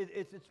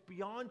 It's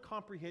beyond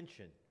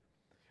comprehension.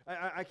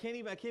 I can't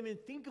even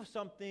think of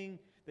something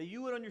that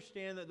you would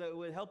understand that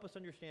would help us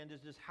understand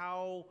just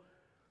how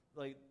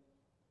like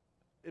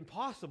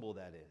impossible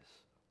that is.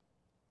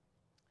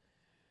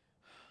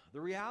 The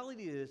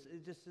reality is,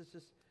 it's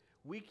just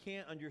we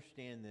can't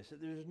understand this.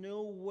 There's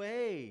no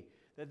way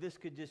that this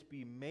could just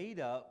be made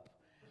up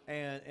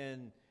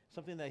and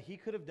something that he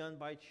could have done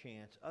by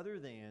chance, other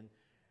than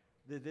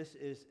that this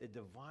is a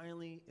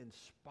divinely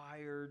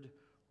inspired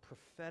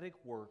prophetic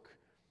work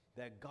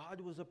that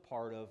God was a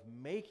part of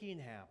making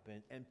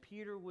happen, and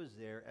Peter was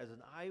there as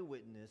an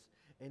eyewitness,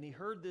 and he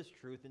heard this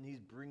truth, and he's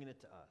bringing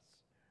it to us.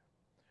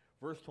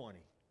 Verse 20.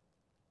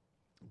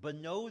 But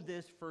know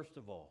this first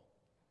of all.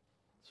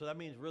 So that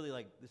means really,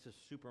 like, this is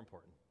super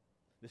important.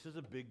 This is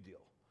a big deal.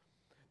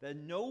 That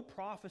no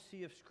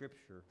prophecy of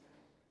Scripture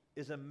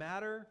is a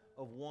matter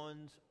of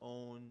one's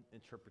own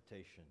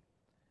interpretation.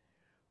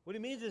 What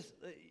he means is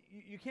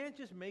you can't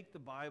just make the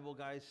Bible,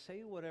 guys,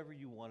 say whatever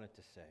you want it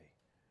to say.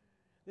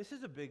 This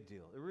is a big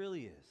deal. It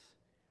really is.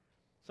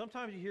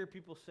 Sometimes you hear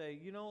people say,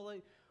 you know,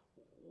 like,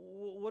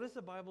 what does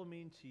the Bible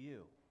mean to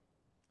you?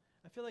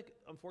 I feel like,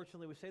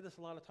 unfortunately, we say this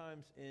a lot of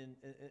times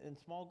in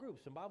small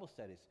groups, in Bible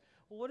studies.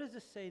 Well, what does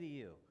this say to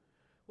you?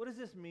 What does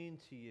this mean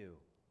to you?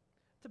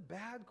 It's a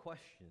bad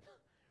question.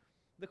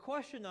 The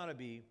question ought to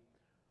be,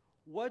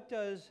 what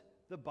does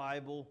the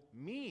Bible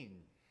mean?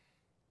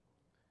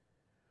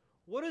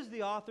 What is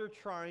the author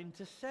trying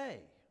to say?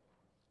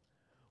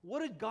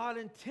 What did God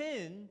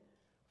intend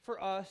for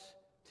us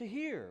to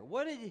hear?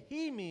 What did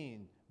he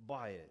mean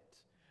by it?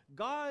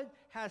 God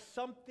has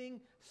something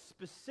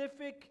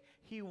specific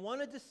he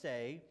wanted to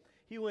say.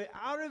 He went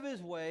out of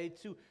his way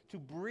to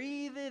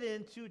breathe it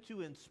into,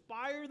 to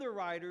inspire the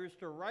writers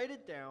to write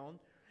it down,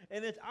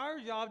 and it's our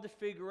job to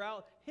figure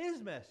out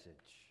his message.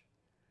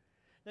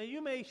 Now,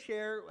 you may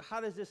share, how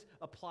does this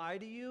apply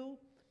to you?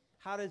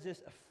 How does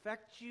this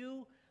affect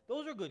you?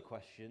 Those are good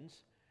questions.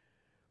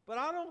 But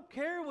I don't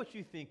care what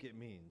you think it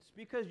means,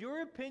 because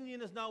your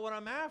opinion is not what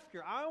I'm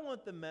after. I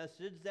want the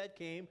message that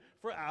came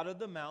out of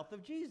the mouth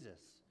of Jesus.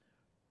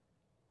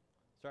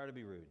 Sorry to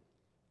be rude,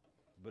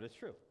 but it's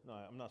true. No,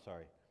 I'm not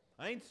sorry.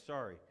 I ain't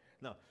sorry.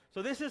 No.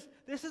 So this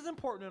is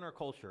important in our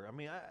culture. I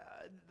mean,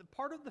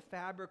 part of the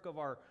fabric of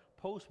our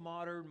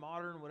postmodern,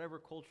 modern, whatever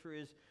culture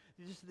is,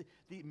 just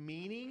the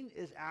meaning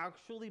is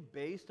actually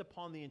based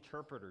upon the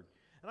interpreter.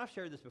 And I've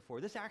shared this before.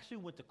 This actually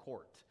went to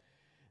court.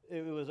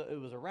 It was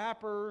a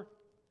rapper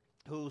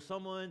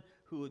someone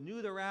who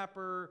knew the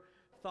rapper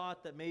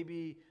thought that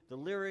maybe the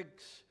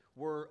lyrics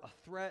were a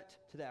threat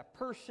to that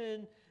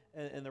person,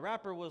 and the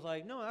rapper was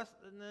like, no, that's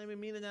not even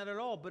meaning that at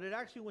all. But it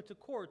actually went to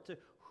court to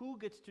who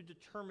gets to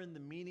determine the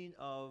meaning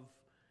of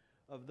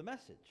the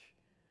message.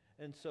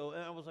 And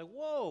I was like,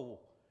 whoa,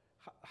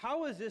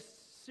 how is this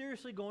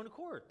seriously going to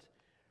court?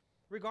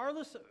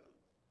 Regardless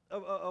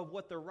of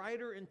what the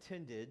writer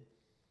intended,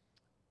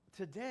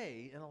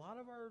 today, in a lot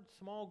of our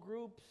small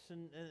groups,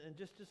 and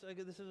just like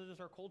this is just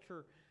our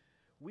culture,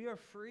 we are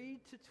free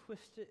to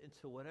twist it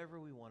into whatever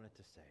we want it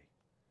to say.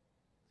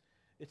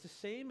 It's the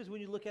same as when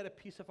you look at a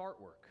piece of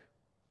artwork,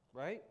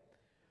 right?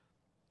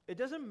 It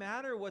doesn't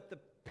matter what the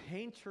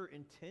painter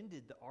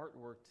intended the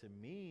artwork to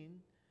mean.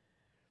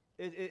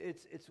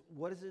 It's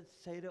what does it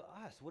say to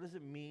us? What does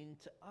it mean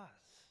to us?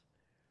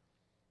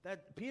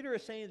 That Peter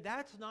is saying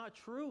that's not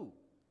true.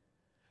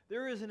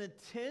 There is an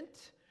intent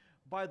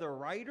by the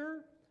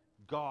writer,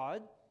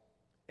 God,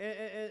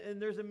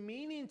 and there's a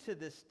meaning to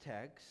this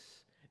text,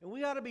 and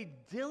we ought to be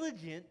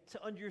diligent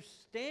to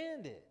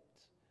understand it.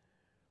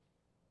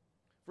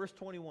 Verse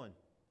 21,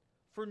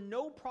 for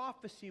no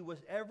prophecy was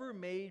ever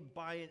made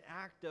by an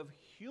act of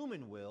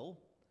human will,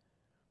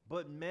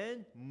 but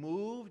men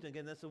moved,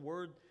 again, that's a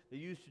word they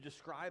used to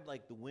describe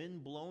like the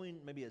wind blowing,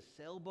 maybe a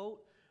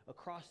sailboat,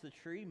 across the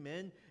tree,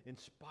 men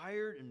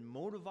inspired and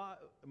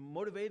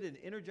motivated and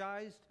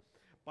energized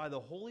by the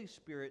Holy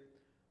Spirit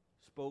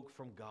spoke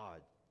from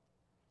God.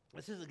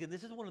 This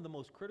is one of the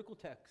most critical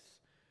texts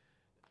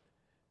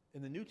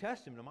in the New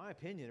Testament, in my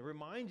opinion. It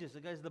reminds us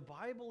that, guys, the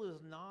Bible is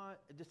not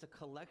just a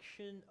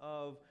collection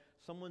of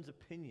someone's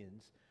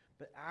opinions,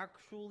 but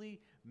actually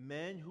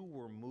men who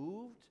were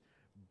moved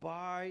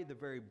by the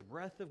very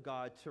breath of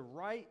God to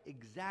write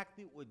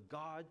exactly what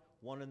God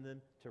wanted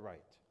them to write.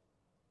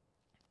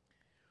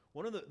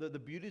 One of the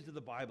beauties of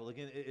the Bible,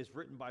 again, is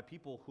written by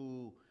people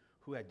who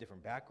had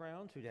different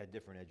backgrounds, who had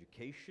different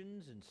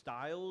educations and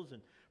styles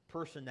and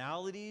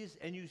personalities,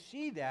 and you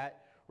see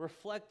that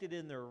reflected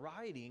in their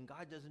writing.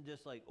 God doesn't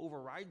just like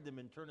override them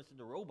and turn us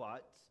into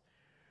robots,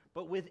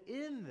 but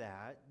within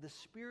that, the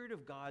Spirit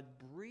of God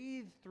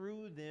breathed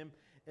through them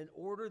in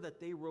order that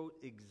they wrote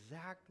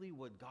exactly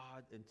what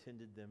God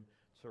intended them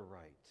to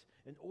write.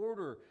 In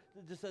order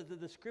just that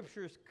the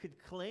Scriptures could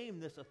claim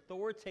this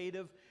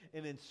authoritative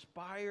and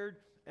inspired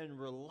and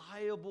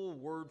reliable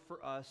word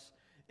for us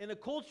in a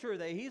culture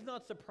that he's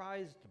not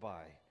surprised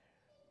by,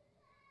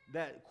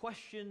 that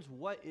questions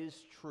what is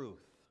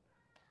truth.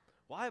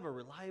 Well, I have a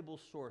reliable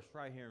source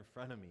right here in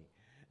front of me,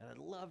 and I'd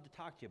love to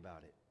talk to you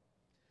about it.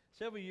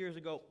 Several years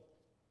ago,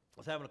 I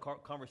was having a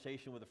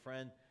conversation with a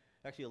friend,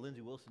 actually a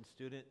Lindsey Wilson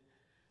student,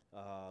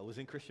 was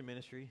in Christian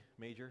ministry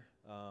major.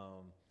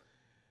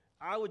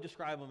 I would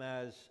describe him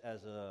as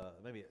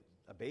maybe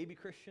a baby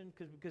Christian,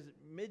 because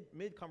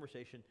mid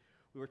conversation,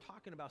 we were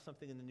talking about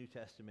something in the New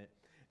Testament,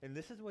 and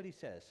this is what he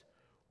says.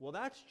 Well,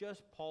 that's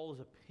just Paul's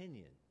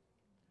opinion.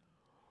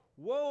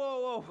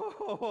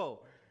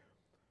 Whoa.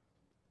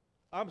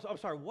 I'm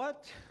sorry,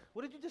 what?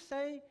 What did you just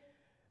say?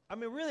 I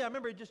mean, really, I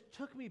remember it just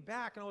took me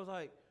back, and I was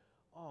like,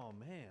 oh,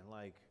 man,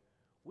 like,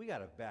 we got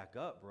to back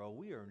up, bro.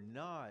 We are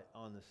not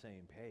on the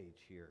same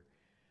page here.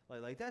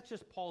 Like that's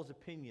just Paul's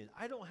opinion.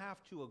 I don't have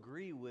to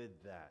agree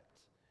with that.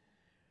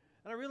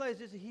 And I realized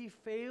this, he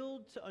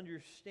failed to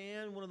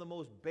understand one of the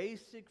most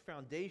basic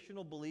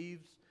foundational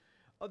beliefs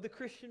of the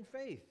Christian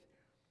faith.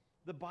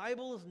 The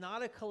Bible is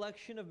not a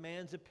collection of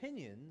man's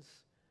opinions.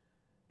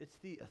 It's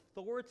the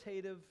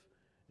authoritative,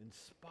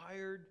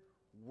 inspired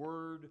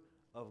Word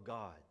of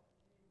God.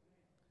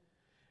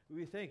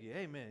 We thank you.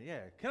 Amen.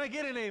 Yeah. Can I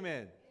get an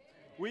amen?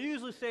 We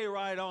usually say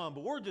right on,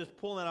 but we're just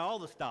pulling out all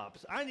the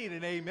stops. I need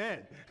an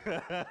amen.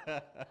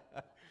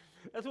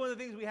 That's one of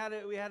the things we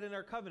had in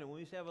our covenant when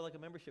we used to have a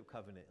membership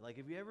covenant. Like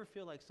if you ever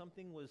feel like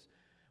something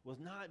was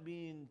not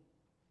being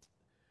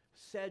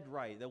said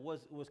right, that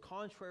was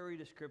contrary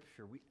to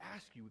Scripture, we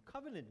ask you, we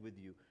covenanted with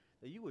you,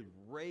 that you would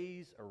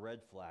raise a red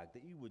flag,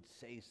 that you would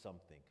say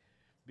something.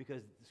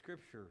 Because the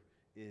Scripture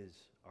is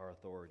our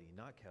authority,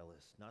 not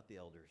Kellis, not the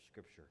elders,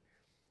 Scripture.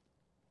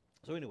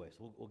 So anyways,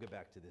 we'll get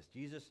back to this.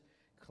 Jesus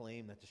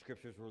claimed that the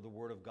Scriptures were the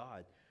Word of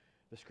God.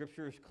 The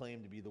Scriptures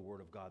claimed to be the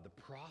Word of God.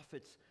 The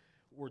prophets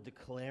were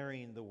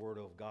declaring the Word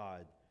of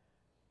God.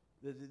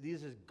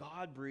 This is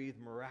God-breathed,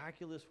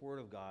 miraculous Word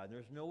of God. And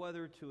there's no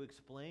other to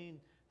explain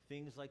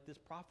things like this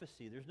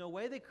prophecy. There's no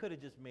way they could have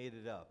just made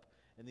it up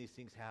and these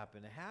things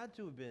happen. It had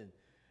to have been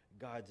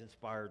God's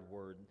inspired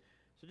Word.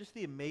 So just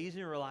the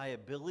amazing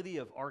reliability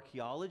of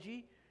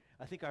archaeology.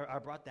 I think I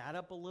brought that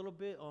up a little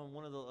bit on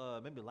one of the,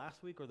 maybe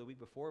last week or the week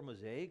before,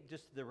 Mosaic.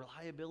 Just the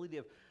reliability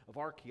of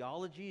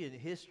archaeology and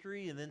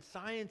history, and then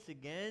science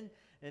again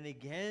and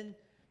again,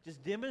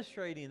 just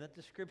demonstrating that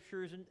the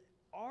Scriptures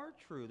are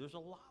true. There's a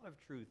lot of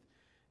truth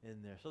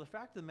in there. So the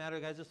fact of the matter,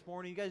 guys, this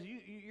morning, you guys,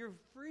 you're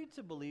free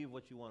to believe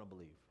what you want to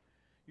believe.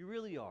 You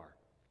really are.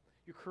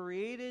 You're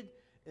created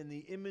in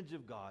the image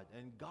of God,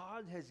 and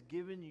God has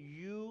given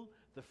you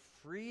the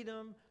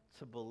freedom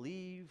to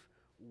believe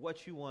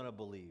what you want to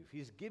believe.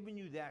 He's given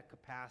you that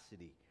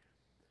capacity.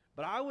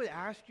 But I would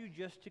ask you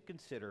just to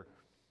consider,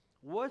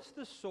 what's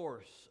the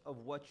source of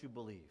what you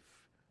believe?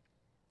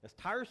 As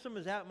tiresome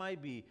as that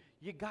might be,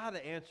 you got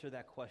to answer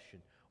that question.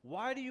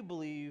 Why do you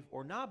believe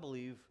or not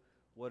believe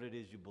what it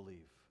is you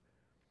believe?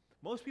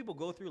 Most people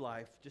go through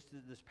life, just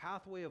this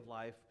pathway of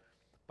life,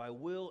 by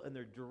will, and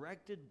they're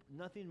directed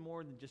nothing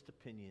more than just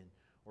opinion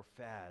or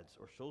fads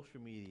or social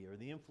media or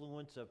the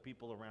influence of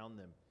people around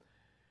them.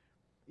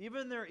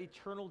 Even their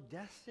eternal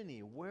destiny,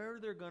 where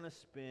they're going to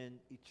spend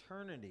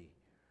eternity,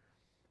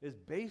 is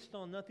based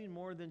on nothing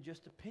more than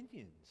just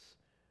opinions.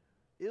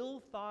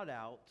 Ill thought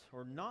out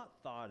or not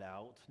thought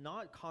out,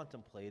 not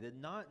contemplated,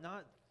 not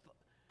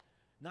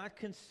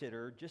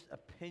considered, just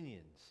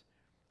opinions.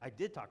 I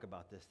did talk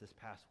about this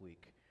past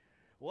week.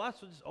 Well, that's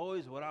just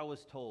always what I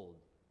was told.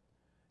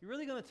 You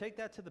really going to take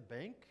that to the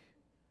bank?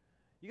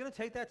 You're going to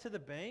take that to the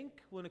bank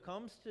when it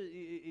comes to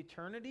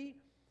eternity?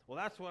 Well,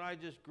 that's what I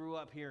just grew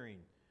up hearing.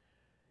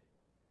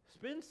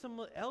 Spend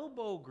some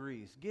elbow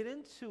grease. Get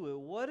into it.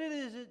 What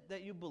is it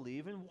that you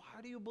believe, and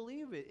why do you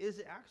believe it? Is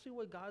it actually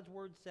what God's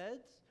Word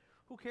says?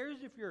 Who cares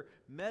if you're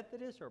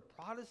Methodist or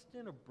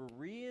Protestant or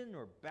Berean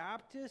or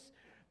Baptist?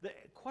 The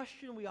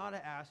question we ought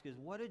to ask is,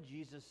 what did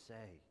Jesus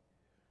say?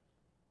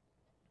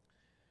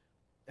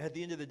 At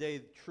the end of the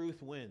day,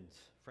 truth wins.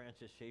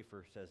 Francis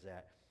Schaeffer says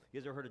that. You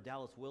guys ever heard of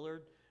Dallas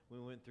Willard? we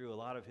went through a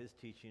lot of his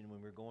teaching when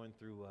we were going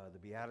through the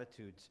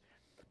Beatitudes.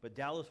 But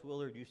Dallas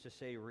Willard used to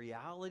say,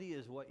 reality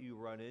is what you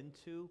run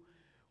into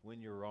when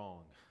you're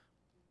wrong.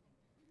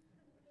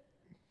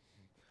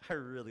 I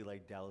really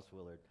like Dallas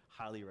Willard.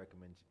 Highly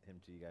recommend him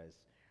to you guys.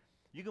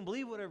 You can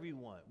believe whatever you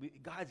want.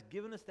 God's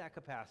given us that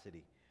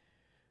capacity.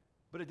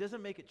 But it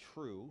doesn't make it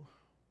true.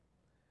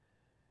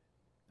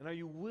 And are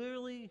you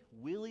really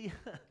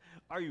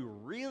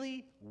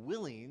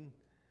willing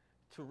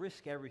to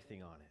risk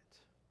everything on it?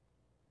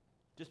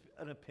 Just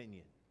an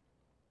opinion.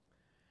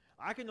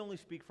 I can only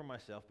speak for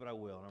myself, but I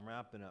will, and I'm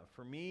wrapping up.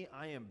 For me,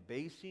 I am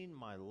basing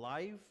my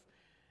life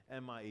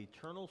and my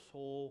eternal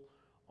soul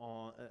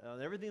on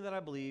everything that I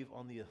believe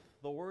on the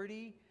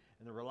authority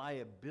and the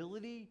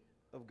reliability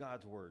of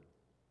God's word.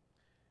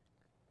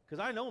 Because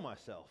I know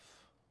myself.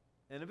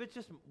 And if it's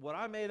just what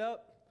I made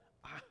up,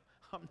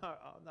 I'm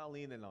not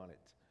leaning on it.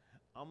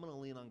 I'm going to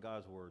lean on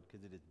God's word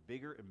because it is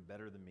bigger and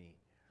better than me.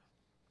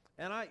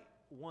 And I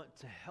want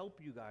to help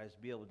you guys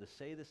be able to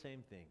say the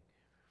same thing,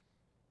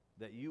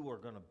 that you are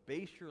going to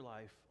base your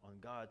life on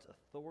God's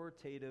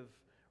authoritative,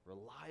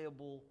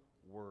 reliable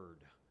word.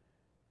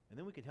 And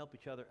then we can help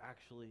each other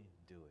actually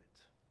do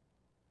it.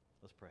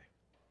 Let's pray.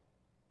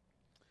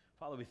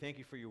 Father, we thank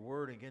you for your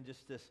word. Again,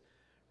 just this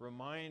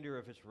reminder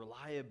of its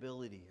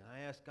reliability. And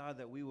I ask God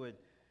that we would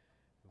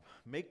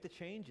make the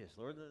changes.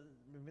 Lord,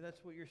 maybe that's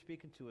what you're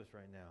speaking to us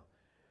right now.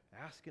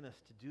 Asking us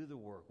to do the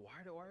work.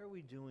 Why are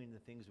we doing the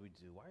things we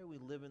do? Why are we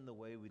living the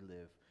way we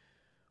live?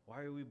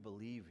 Why are we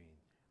believing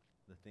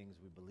the things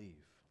we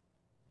believe?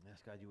 And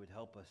ask God you would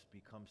help us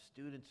become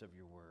students of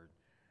your word.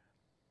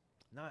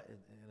 Not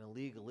in a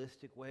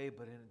legalistic way,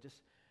 but in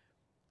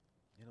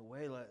a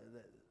way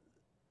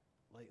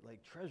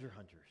like treasure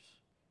hunters.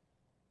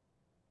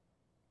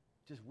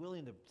 Just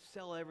willing to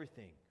sell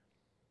everything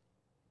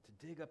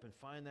to dig up and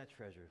find that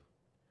treasure.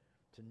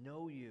 To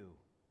know you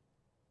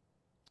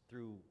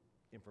through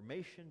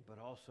information, but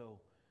also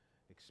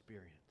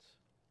experience.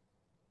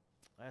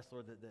 I ask,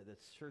 Lord, that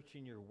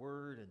searching your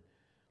word and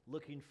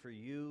looking for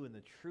you and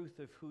the truth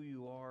of who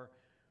you are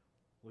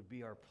would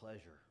be our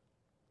pleasure.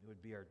 It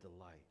would be our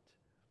delight.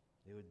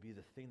 It would be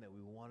the thing that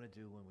we want to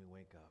do when we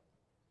wake up.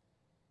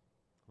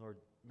 Lord,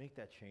 make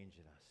that change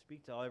in us.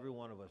 Speak to every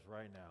one of us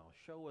right now.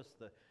 Show us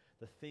the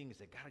things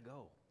that got to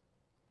go.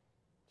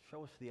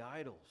 Show us the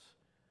idols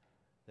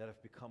that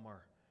have become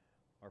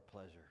our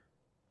pleasure.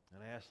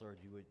 And I ask, Lord,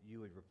 you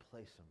would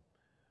replace them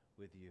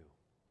with you.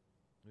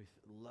 We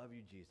love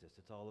you, Jesus.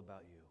 It's all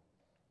about you.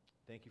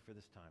 Thank you for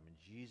this time.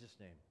 In Jesus'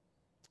 name,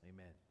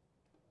 amen.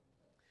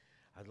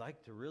 I'd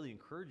like to really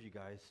encourage you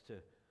guys to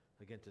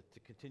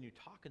continue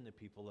talking to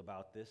people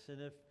about this.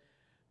 And if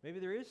maybe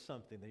there is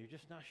something that you're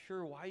just not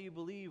sure why you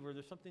believe, or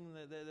there's something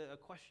that a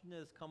question that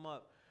has come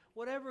up,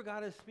 whatever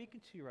God is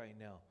speaking to you right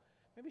now,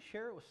 maybe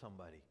share it with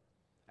somebody.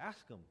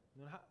 Ask them,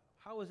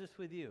 how is this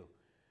with you?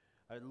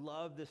 I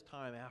love this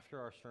time after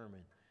our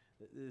sermon.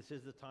 This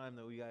is the time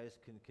that we guys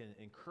can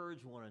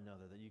encourage one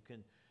another, that you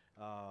can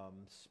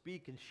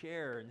speak and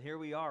share. And here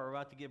we are, we're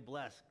about to get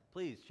blessed.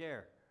 Please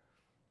share.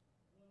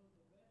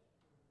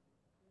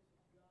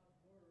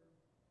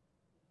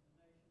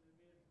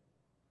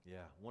 Yeah,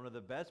 one of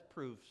the best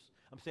proofs,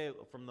 I'm saying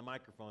it from the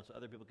microphone so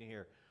other people can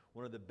hear,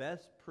 one of the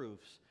best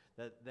proofs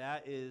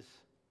that is,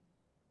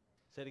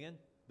 say it again,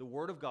 the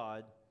Word of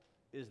God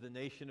is the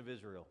nation of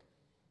Israel.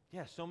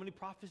 Yeah, so many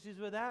prophecies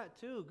with that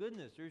too.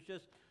 Goodness,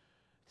 it's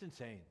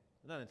insane.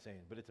 Not insane,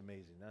 but it's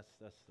amazing.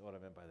 That's what I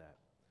meant by that.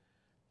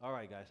 All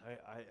right, guys,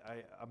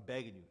 I'm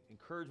begging you,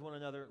 encourage one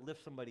another,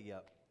 lift somebody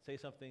up, say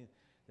something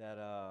that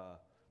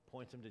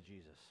points them to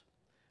Jesus.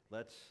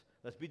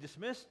 Let's be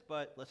dismissed,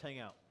 but let's hang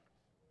out.